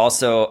actually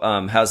also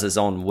has his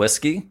own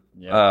whiskey,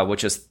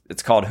 which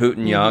it's called Hoot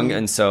and Young.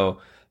 And so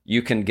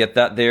you can get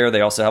that there.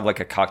 They also have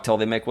like a cocktail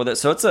they make with it.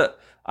 So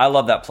I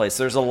love that place.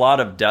 There's a lot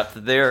of depth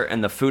there,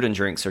 and the food and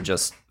drinks are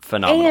just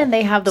phenomenal. And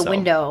they have the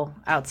window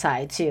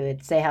outside too.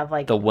 They have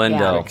like the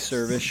window quick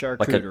service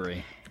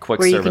charcuterie. Quick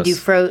where service. You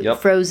can do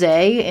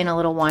frosé in a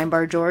little Wine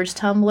Bar George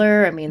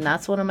tumbler. I mean,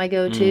 that's one of my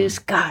go-tos.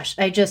 Gosh,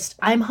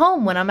 I'm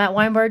home when I'm at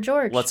Wine Bar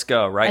George. Let's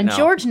go now. And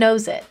George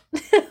knows it.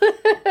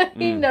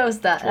 He knows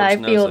that. I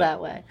feel that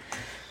way.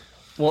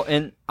 Well,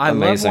 and I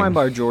love Wine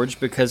Bar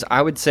George because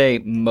I would say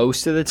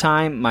most of the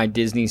time my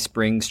Disney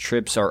Springs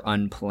trips are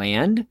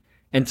unplanned.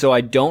 And so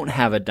I don't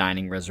have a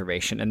dining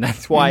reservation. And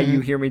that's why you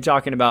hear me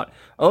talking about,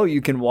 oh,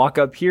 you can walk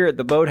up here at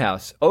the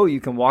boathouse. Oh,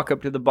 you can walk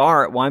up to the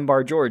bar at Wine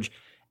Bar George.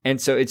 And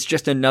so it's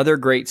just another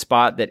great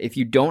spot that if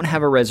you don't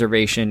have a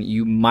reservation,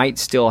 you might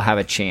still have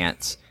a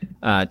chance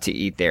to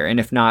eat there. And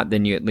if not,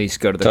 then you at least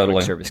go to the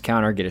quick service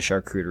counter, get a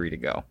charcuterie to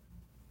go.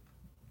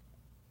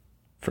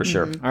 For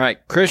sure. All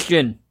right,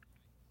 Christian,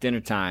 dinner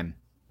time.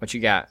 What you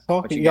got?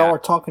 Y'all are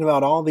talking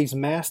about all these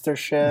master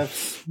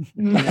chefs.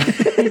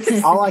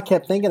 All I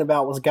kept thinking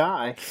about was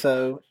Guy.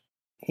 So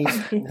he's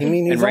and on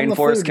the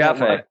Rainforest Food Cafe.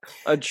 Network.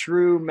 A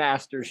true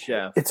master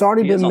chef. It's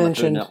already been on the Food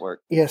mentioned.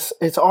 Network. Yes,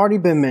 it's already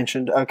been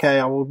mentioned.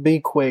 Okay, I will be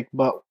quick.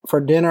 But for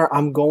dinner,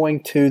 I'm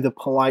going to the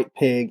Polite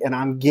Pig, and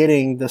I'm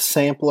getting the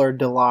Sampler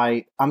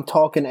Delight. I'm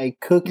talking a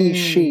cookie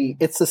sheet.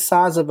 It's the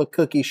size of a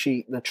cookie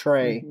sheet, the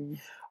tray,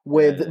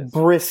 with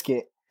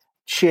brisket,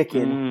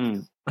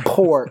 chicken,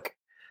 pork.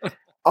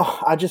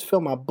 Oh, I just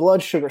feel my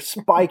blood sugar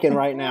spiking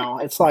right now.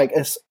 It's like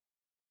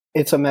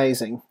it's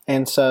amazing.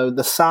 And so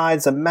the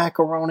sides, the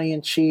macaroni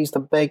and cheese,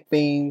 the baked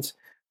beans.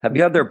 Have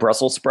you had their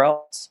Brussels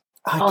sprouts?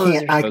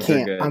 I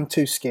can't. I'm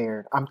too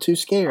scared. I'll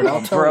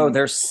tell you.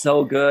 They're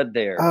so good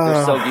there.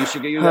 They're so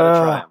you gotta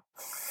try them.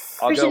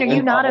 Christian, are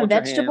you not a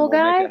vegetable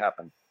guy? Make it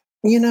happen.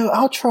 You know,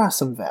 I'll try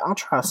some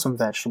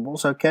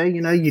vegetables. Okay, you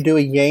know, you do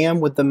a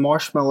yam with the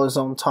marshmallows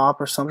on top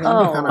or something. You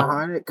kind of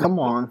hide it. Come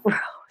on.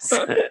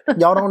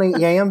 Y'all don't eat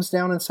yams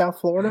down in South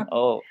Florida?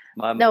 Oh,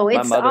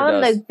 it's mother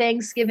on does. the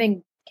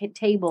Thanksgiving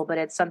table, but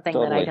it's something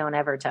that I don't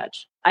ever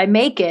touch. I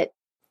make it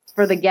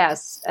for the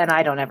guests, and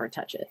I don't ever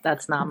touch it.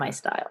 That's not my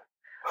style.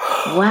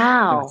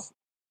 Wow.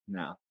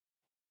 No.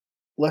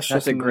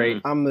 That's a great.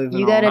 I'm moving.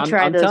 You got to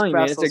try I'm those telling you,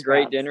 man, Brussels it's a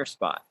great sprouts. dinner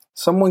spot.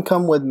 Someone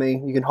come with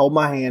me. You can hold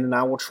my hand, and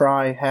I will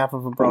try half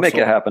of a Brussels. We'll make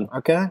it happen.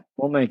 Okay.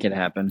 We'll make it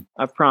happen.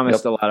 I've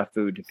promised a lot of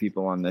food to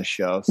people on this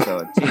show, so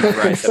it seems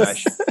right that I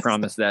should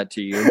promise that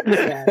to you.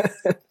 Yes.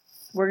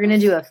 We're going to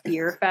do a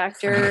Fear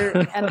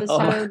Factor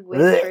episode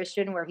with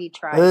Christian where he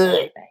tries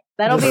everything.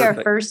 That'll be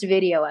our first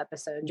video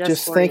episode.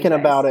 Just thinking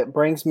about it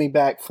brings me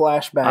back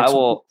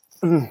flashbacks.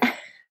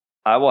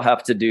 I will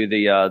have to do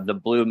the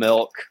blue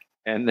milk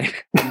and the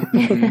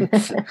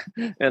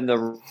and the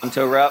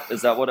Ronto wrap.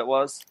 Is that what it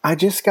was? I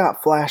just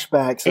got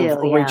flashbacks of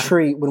a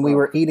retreat when we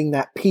were eating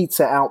that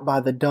pizza out by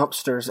the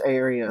dumpsters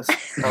areas.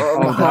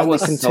 That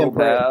was so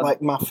bad.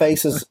 Like my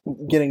face is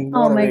getting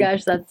Oh watery. my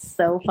gosh, that's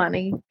so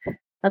funny.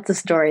 That's a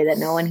story that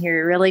no one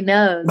here really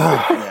knows.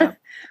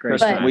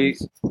 Christian,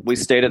 we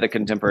stayed at the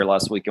Contemporary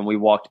last week and we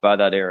walked by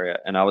that area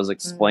and I was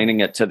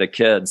explaining it to the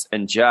kids,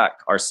 and Jack,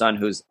 our son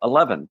who's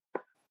 11,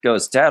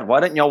 goes, "Dad,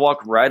 why didn't y'all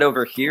walk right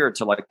over here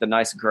to like the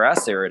nice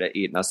grass area to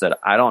eat?" And I said,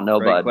 "I don't know,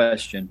 bud."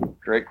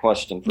 Great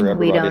question for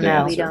everybody.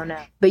 We don't know.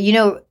 But you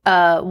know,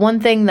 one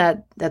thing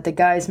that the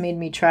guys made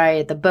me try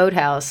at the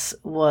boathouse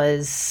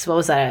was, what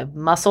was that? A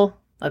mussel?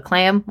 A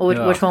clam?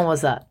 Which one was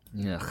that?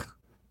 Yeah.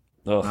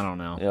 Ugh. I don't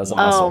know. Yeah, it was a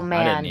mussel. Oh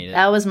man,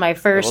 that was my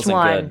first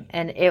one, good.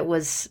 And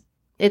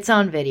it's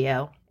on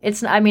video. I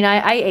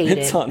ate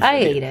it. I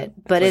ate it,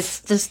 but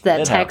it's just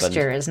that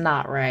texture is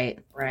not right.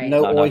 Right.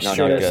 No not oysters.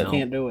 good.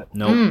 Can't do it.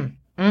 Nope.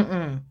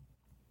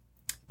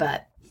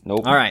 But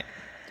Nope. All right.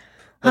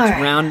 Let's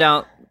round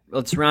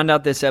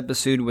out this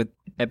episode with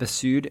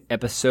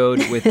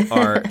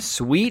our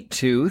sweet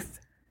tooth,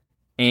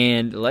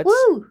 and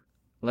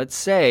let's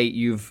say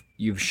you've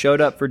you've showed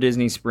up for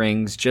Disney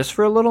Springs just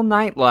for a little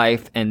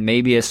nightlife and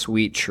maybe a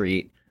sweet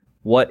treat.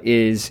 What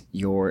is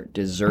your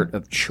dessert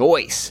of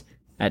choice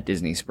at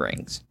Disney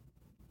Springs?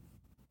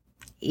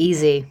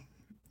 Easy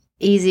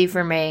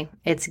for me.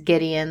 It's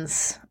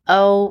Gideon's.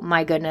 Oh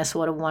my goodness,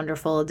 what a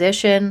wonderful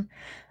addition.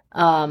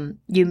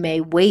 You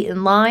may wait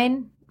in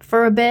line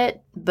for a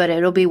bit, but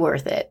it'll be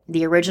worth it.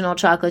 The original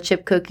chocolate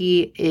chip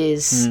cookie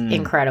is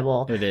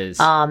incredible. It is.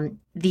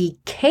 The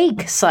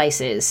cake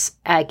slices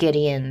at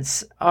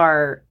Gideon's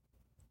are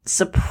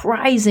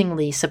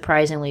surprisingly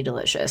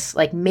delicious.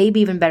 Like maybe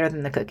even better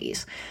than the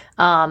cookies.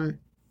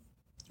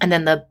 And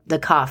then the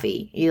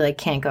coffee, you like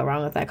can't go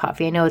wrong with that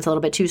coffee. I know it's a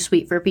little bit too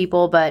sweet for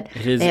people, but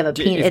It is, they have a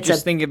peanut.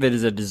 Just think of it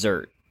as a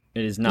dessert.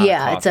 It is not.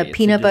 Yeah, coffee, it's a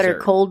peanut butter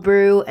dessert. cold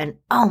brew, and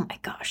oh my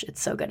gosh,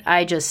 it's so good.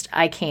 I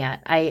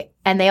can't.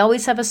 And they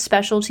always have a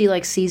specialty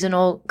like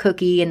seasonal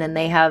cookie, and then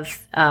they have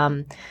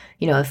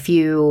a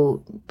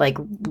few like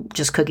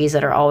just cookies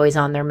that are always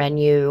on their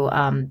menu.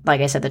 Like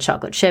I said, the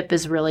chocolate chip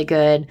is really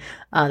good.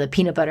 The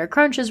peanut butter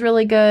crunch is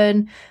really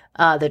good.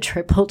 The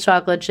triple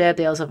chocolate chip.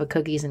 They also have a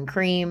cookies and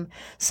cream.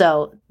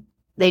 So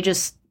they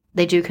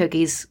do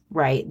cookies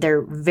right.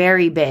 They're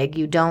very big.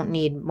 You don't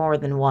need more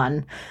than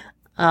one.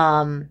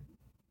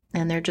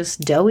 And they're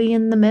just doughy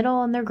in the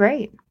middle, and they're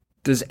great.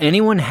 Does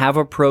anyone have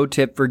a pro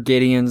tip for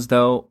Gideon's,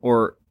 though?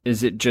 Or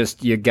is it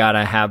just you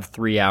gotta have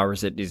 3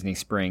 hours at Disney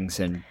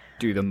Springs and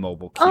do the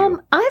mobile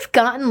queue? I've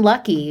gotten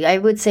lucky. I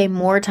would say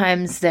more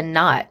times than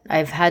not.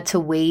 I've had to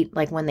wait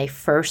like when they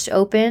first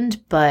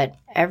opened, but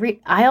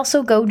I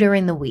also go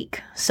during the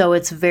week. So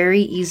it's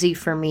very easy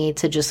for me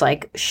to just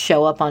like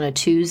show up on a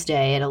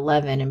Tuesday at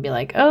 11 and be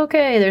like,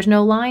 okay, there's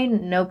no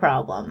line, no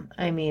problem.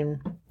 I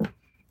mean,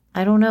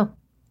 I don't know.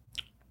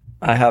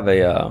 I have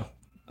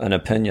an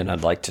opinion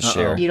I'd like to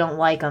share. You don't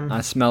like them.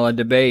 I smell a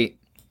debate.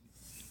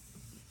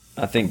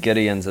 I think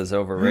Gideon's is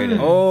overrated.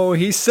 Oh,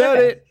 he said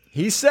it.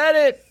 He said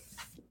it.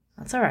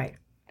 That's all right.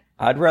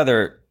 I'd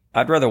rather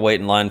wait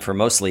in line for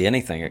mostly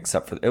anything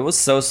except for it was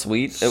so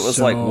sweet. It was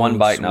like one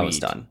bite and I was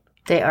sweet. done.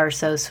 They are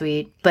so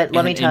sweet. But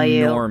let me tell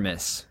you,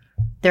 enormous.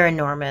 they're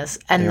enormous.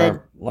 And They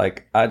are,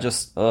 like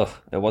it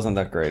wasn't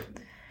that great.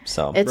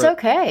 So it's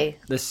okay.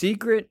 The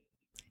secret.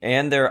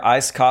 and their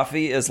iced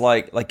coffee is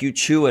like you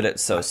chew it,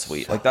 it's so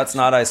sweet. Like that's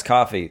not iced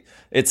coffee.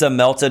 It's a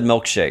melted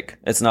milkshake.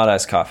 It's not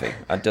iced coffee.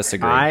 I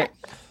disagree.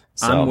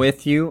 I'm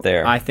with you.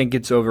 There. I think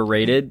it's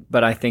overrated,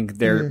 but I think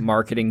they're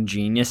marketing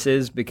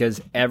geniuses because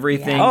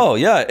everything. Oh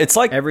yeah, it's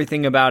like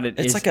everything about it.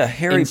 it's is like a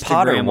Harry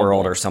Potter Instagrammable.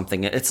 world or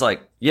something. It's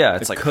like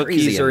it's The like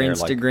cookies crazy are in there,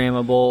 like-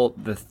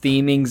 Instagrammable. The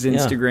theming's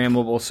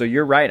Instagrammable. So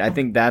you're right. I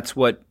think that's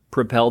what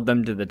propelled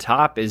them to the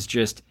top. Is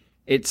just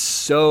it's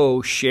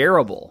so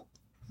shareable,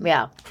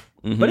 Yeah.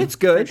 but it's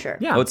good. For sure.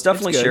 Yeah, Oh, it's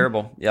definitely good.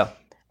 shareable. Yeah.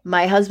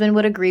 My husband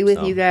would agree with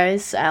So. you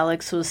guys.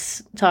 Alex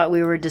was taught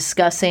we were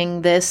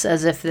discussing this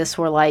as if this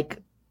were like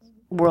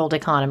world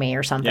economy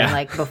or something Yeah.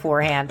 like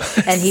beforehand.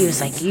 And he was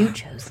like, you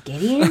chose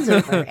Gideon's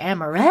over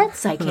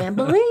Amarette's? I can't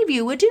believe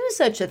you would do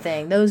such a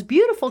thing. Those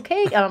beautiful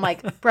cake. And I'm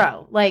like,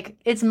 bro, like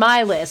it's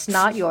my list,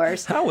 not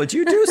yours. How would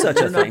you do such a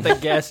You're not thing? the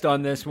guest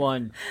on this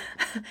one.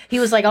 He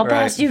was like, I'll Right.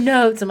 pass you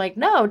notes. I'm like,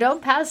 no,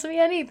 don't pass me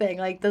anything.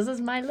 Like, this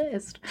is my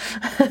list.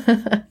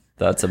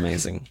 That's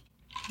amazing.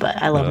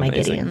 But I love my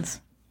Amazing. Gideon's.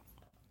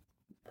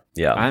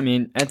 Yeah. I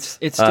mean, it's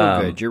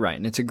still good. You're right,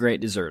 and it's a great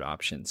dessert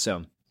option.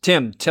 So,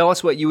 Tim, tell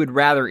us what you would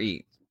rather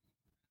eat.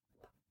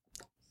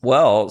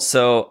 Well,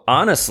 so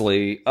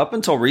honestly, up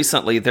until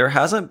recently, there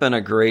hasn't been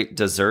a great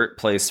dessert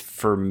place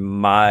for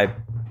my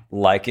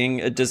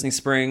liking at Disney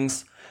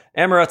Springs.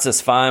 Amarette's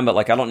is fine, but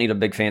like I don't need a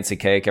big fancy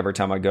cake every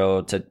time I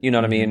go to, you know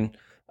what I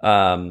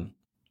mean?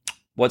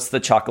 What's the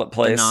chocolate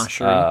place?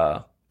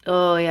 Ganachery.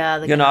 Oh, yeah.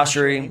 The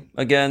Ganachery.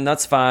 Again,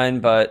 that's fine,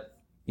 but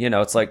you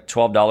know, it's like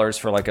 $12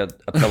 for like a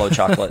pillow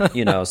chocolate,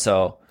 you know,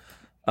 so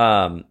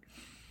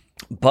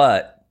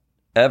but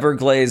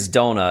Everglazed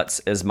Donuts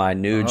is my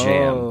new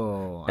jam.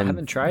 Oh, I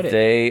haven't tried it.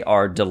 They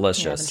are You haven't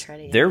delicious.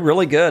 tried it yet. They're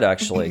really good,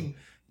 actually.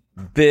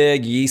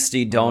 Big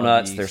yeasty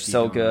donuts. They're yeasty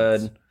so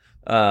donuts.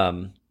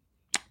 good.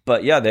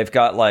 But yeah, they've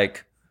got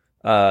like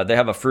they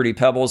have a Fruity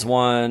Pebbles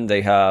one.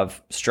 They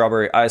have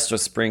strawberry ice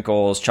with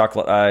sprinkles,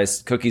 chocolate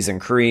ice, cookies and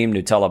cream,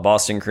 Nutella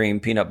Boston cream,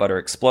 peanut butter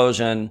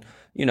explosion.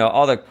 You know,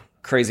 all the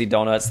crazy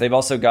donuts. They've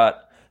also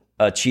got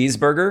a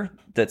cheeseburger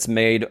that's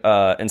made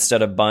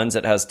instead of buns.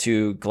 It has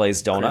 2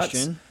 glazed donuts.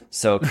 Christian.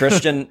 So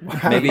Christian,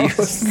 maybe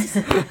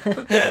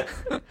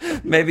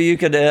maybe you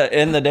could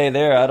end the day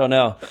there. I don't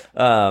know.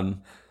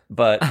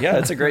 But yeah,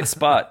 it's a great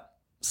spot.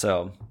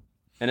 So,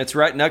 and it's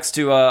right next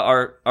to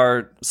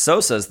our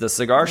Sosa's, the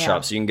cigar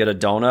shop. So you can get a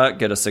donut,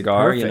 get a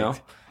cigar. You know,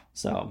 Perfect.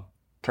 so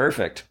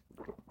perfect.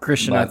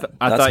 Christian, But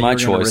I that's thought you my were going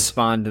to choice.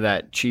 respond to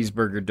that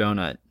cheeseburger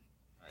donut.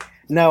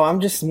 No, I'm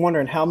just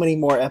wondering how many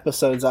more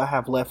episodes I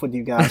have left with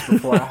you guys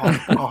before I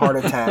have a heart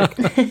attack.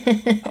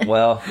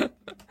 Well,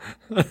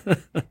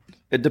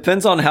 it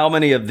depends on how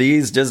many of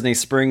these Disney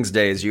Springs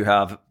days you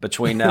have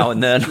between now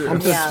and then.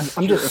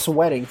 I'm just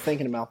sweating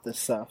thinking about this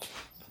stuff.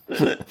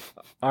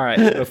 All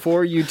right,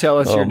 before you tell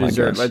us Oh your my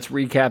dessert, gosh. let's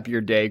recap your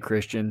day,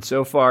 Christian.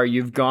 So far,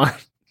 you've gone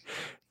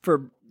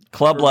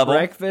Club for level.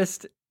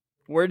 breakfast?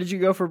 Where did you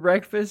go for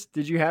breakfast?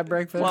 Did you have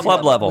breakfast?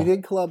 Club level. We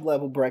did club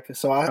level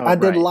breakfast, so Oh, I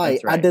did right, light.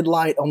 that's right. I did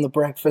light on the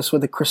breakfast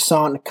with a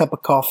croissant and a cup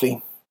of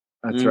coffee.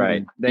 That's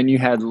right. Then you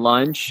had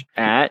lunch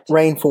at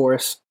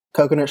Rainforest,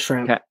 coconut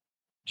shrimp. Okay.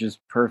 Just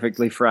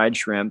perfectly fried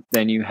shrimp.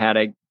 Then you had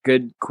a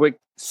good, quick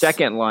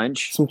second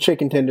lunch. Some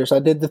chicken tenders. I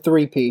did the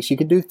 3-piece. You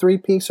could do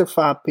 3-piece or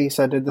 5-piece.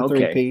 I did the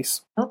Okay.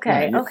 3-piece.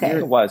 Okay, Yeah, okay.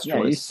 you're- Wise Yeah,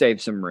 you choice.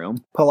 saved some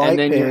room. Polite and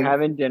then Pig. you're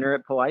having dinner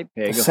at Polite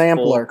Pig. A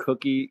Sampler. full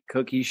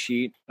cookie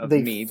sheet of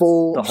the meats.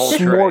 full the whole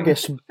tray.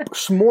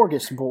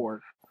 smorgasbord.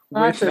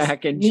 Lots with of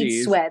mac and meat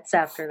cheese. sweats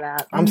after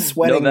that. I'm No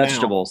sweating now.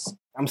 vegetables.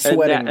 I'm And,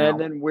 sweating now. and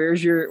then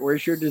where's your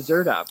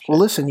dessert option? Well,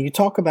 listen, you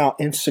talk about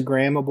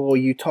Instagrammable.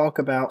 You talk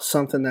about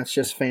something that's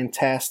just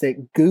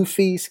fantastic.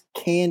 Goofy's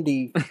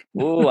Candy.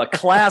 Ooh, a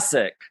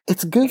classic.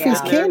 It's Goofy's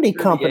Yeah. Candy Through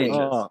the Company. ages.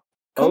 Oh,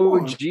 Come on.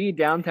 OG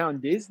Downtown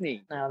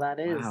Disney. No, that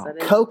is Wow. that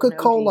is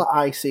Coca-Cola an OG.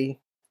 Icy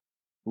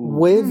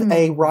with Mm.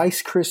 a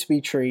Rice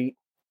Krispie treat.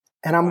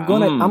 And I'm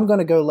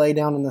gonna go lay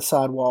down on the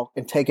sidewalk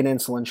and take an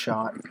insulin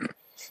shot.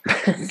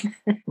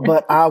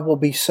 But I will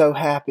be so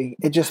happy.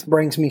 It just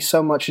brings me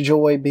so much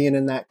joy being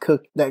in that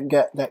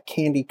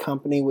candy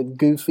company with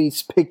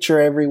Goofy's picture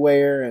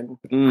everywhere. And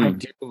I Mm.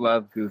 do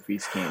love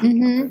Goofy's Candy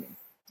Mhm. Company.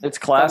 It's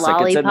classic.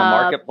 It's in the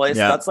lollipop. marketplace.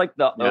 Yeah. That's like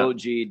the Yeah.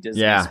 OG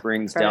Disney Yeah.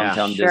 Springs For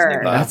downtown sure.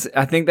 Disney vibe.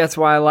 I think that's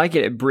why I like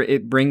it.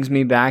 It brings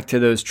me back to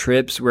those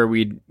trips where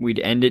we'd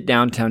end at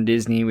downtown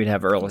Disney. We'd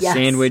have Earl Yes.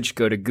 sandwich,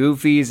 go to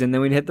Goofy's, and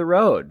then we'd hit the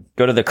road.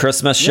 Go to the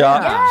Christmas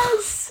shop.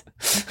 Yes.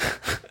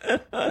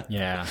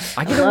 Yeah,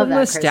 I I get a love little that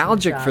Christmas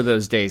nostalgic shop. for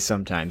those days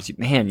sometimes.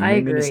 Man, you I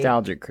made me agree.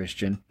 nostalgic,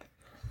 Christian.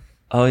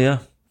 Oh yeah.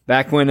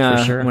 Back when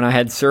sure. when I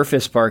had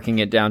surface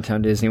parking at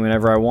downtown Disney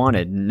whenever I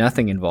wanted,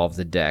 nothing involved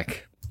the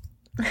deck.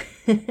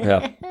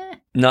 Yeah.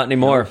 Not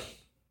anymore.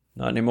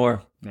 Not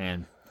anymore.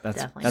 Man,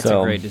 that's Definitely.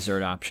 So- a great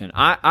dessert option.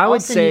 I would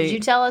Austin, say did you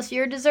tell us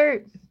your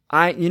dessert?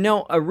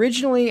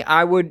 originally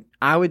I would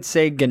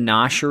say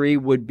ganachery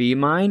would be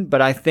mine, but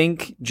I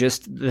think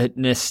just the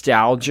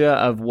nostalgia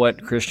of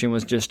what Christian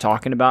was just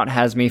talking about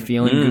has me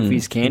feeling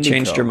Goofy's Candy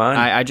changed Co. your mind.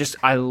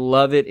 I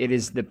love it. It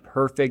is the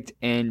perfect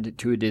end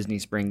to a Disney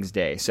Springs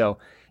day. So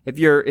if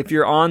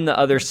you're on the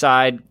other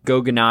side,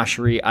 go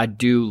ganachery. I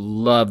do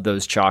love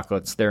those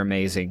chocolates. They're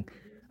amazing.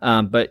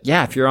 But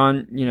yeah, if you're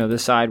on the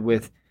side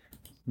with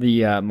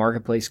the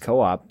Marketplace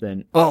Co-op,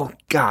 then oh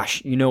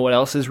gosh, you know what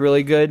else is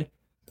really good?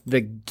 The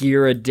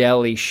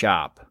Ghirardelli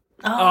shop.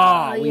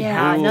 Oh, we yeah,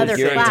 have another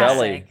Ghirardelli.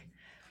 classic.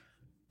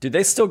 Do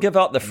they still give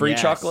out the free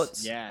Yes,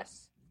 chocolates?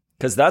 Yes.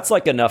 Because that's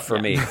like enough for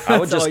me. I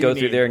would That's all just go you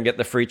through need. there and get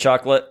the free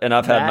chocolate, and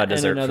I've had my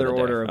dessert and another for the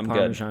day. order of I'm good.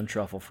 Parmesan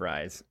truffle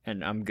fries,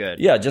 and I'm good.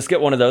 Yeah, just get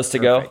one of those to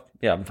go. Perfect.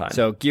 Yeah, I'm fine.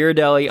 So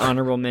Ghirardelli,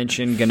 honorable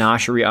mention.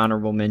 Ganachery,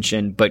 honorable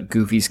mention. But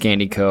Goofy's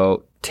Candy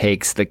Co.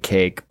 takes the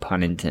cake,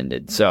 pun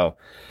intended. So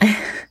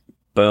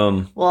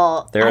boom.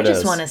 Well, There I it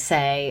just is. want to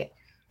say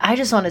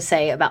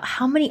about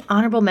how many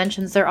honorable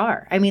mentions there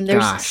are. I mean,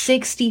 there's Gosh.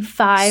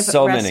 65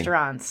 So many.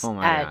 restaurants Oh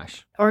my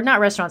gosh. or not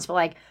restaurants, but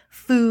like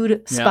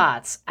food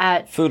spots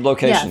at Food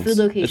locations. Yeah, food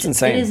locations. It's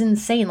insane. It is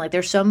insane. Like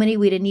there's so many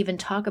we didn't even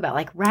talk about.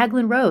 Like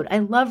Raglan Road. I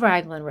love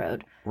Raglan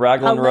Road.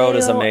 Raglan Road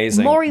is Haleo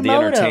amazing. The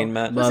Morimoto.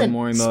 entertainment. love Listen,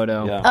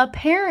 Morimoto. Yeah.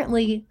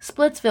 Apparently,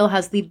 Splitsville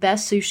has the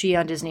best sushi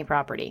on Disney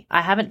property.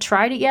 I haven't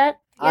tried it yet.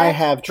 I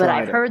have but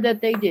tried I've it. heard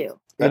that they do.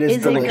 It is Is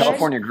it From the good? delicious.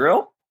 California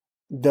Grill?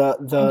 The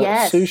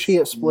Yes. sushi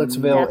at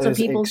Splitsville That's what is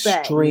people say.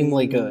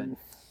 extremely good.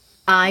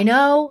 I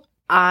know,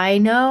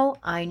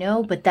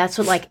 but that's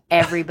what like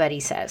everybody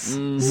says.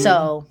 Mhm.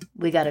 So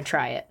we got to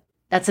try it.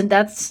 That's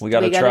We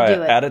got to gotta try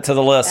do it. Add it to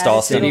the list, Add it to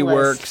Austin. the City list.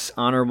 Works,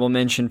 honorable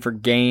mention for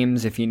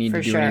games if you need For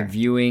to do sure. any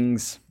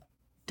viewings.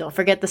 Don't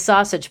forget the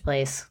sausage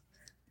place,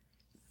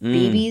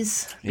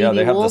 BB's. Yeah, BB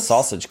they have the Wolf's.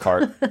 sausage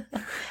cart.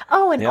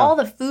 Oh, and Yeah. all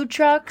the food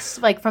trucks,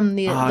 like from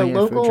the Oh, yeah,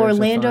 local food trucks are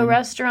Orlando fun.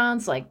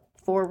 restaurants, like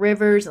Four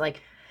Rivers.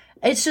 Like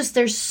it's just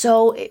there's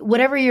so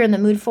whatever you're in the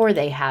mood for,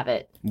 they have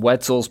it.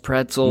 Wetzel's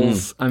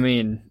Pretzels. I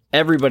mean,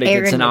 everybody gets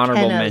Aaron an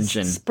honorable McKenna's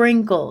mention.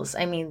 Sprinkles.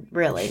 I mean,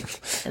 really,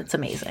 it's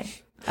amazing.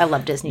 I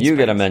love Disney. You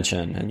get a Springs.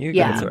 mention, and you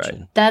Yeah. get a That's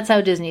mention. That's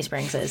how Disney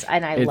Springs is,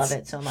 and I It's- love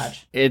it so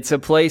much. It's a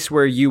place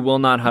where you will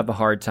not have a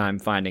hard time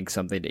finding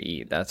something to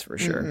eat. That's for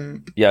sure.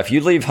 Yeah, if you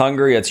leave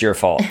hungry, it's your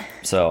fault.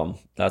 So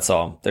that's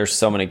all. There's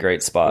so many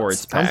great spots. Or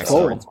it's I'm packed.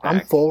 full. It's I'm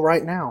packed. full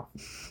right now.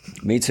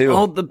 Me too.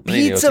 Oh, the I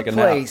need to go pizza take a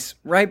nap. place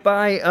right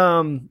by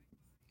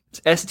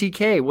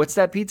STK. What's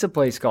that pizza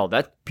place called?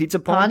 That Pizza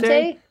Ponte?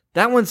 Ponte?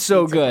 That one's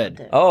so Pizza good.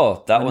 Ponte.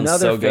 Oh, that one's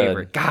Another so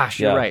favorite. good. Gosh,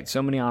 Yeah. you're right.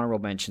 So many honorable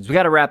mentions. We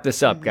got to wrap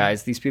this up,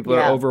 guys. These people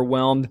Yeah. are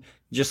overwhelmed.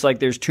 Just like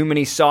there's too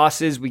many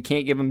sauces, we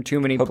can't give them too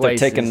many Hope they're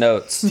places taking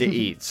notes. to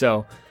eat.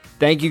 So,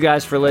 thank you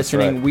guys for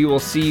listening. right. We will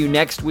see you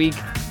next week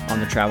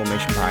on the Travel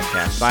Mission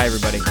Podcast. Bye,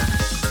 everybody.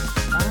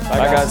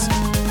 Bye, guys.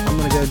 I'm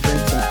gonna go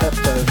drink some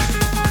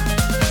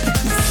Pepto.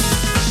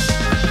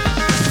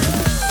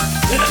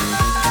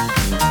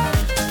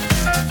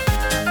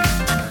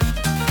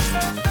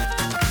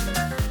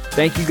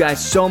 Thank you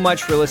guys so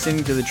much for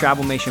listening to the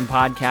Travelmation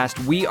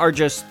podcast. We are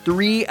just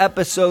 3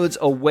 episodes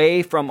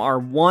away from our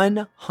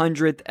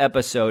 100th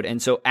episode.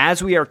 And so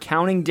as we are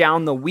counting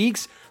down the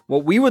weeks,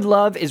 what we would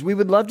love is we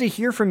would love to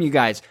hear from you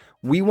guys.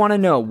 We want to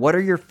know, what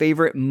are your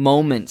favorite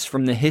moments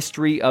from the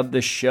history of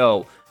the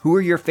show? Who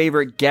are your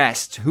favorite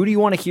guests? Who do you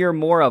want to hear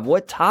more of?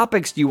 What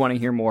topics do you want to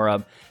hear more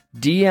of?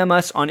 DM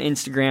us on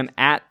Instagram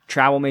at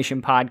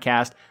Travelmation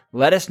Podcast.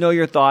 Let us know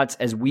your thoughts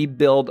as we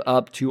build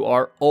up to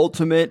our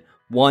ultimate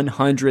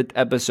 100th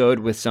episode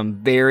with some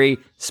very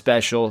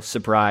special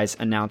surprise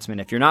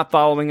announcement. If you're not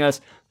following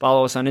us,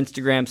 follow us on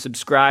Instagram,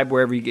 subscribe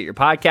wherever you get your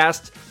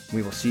podcasts.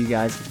 We will see you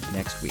guys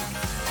next week.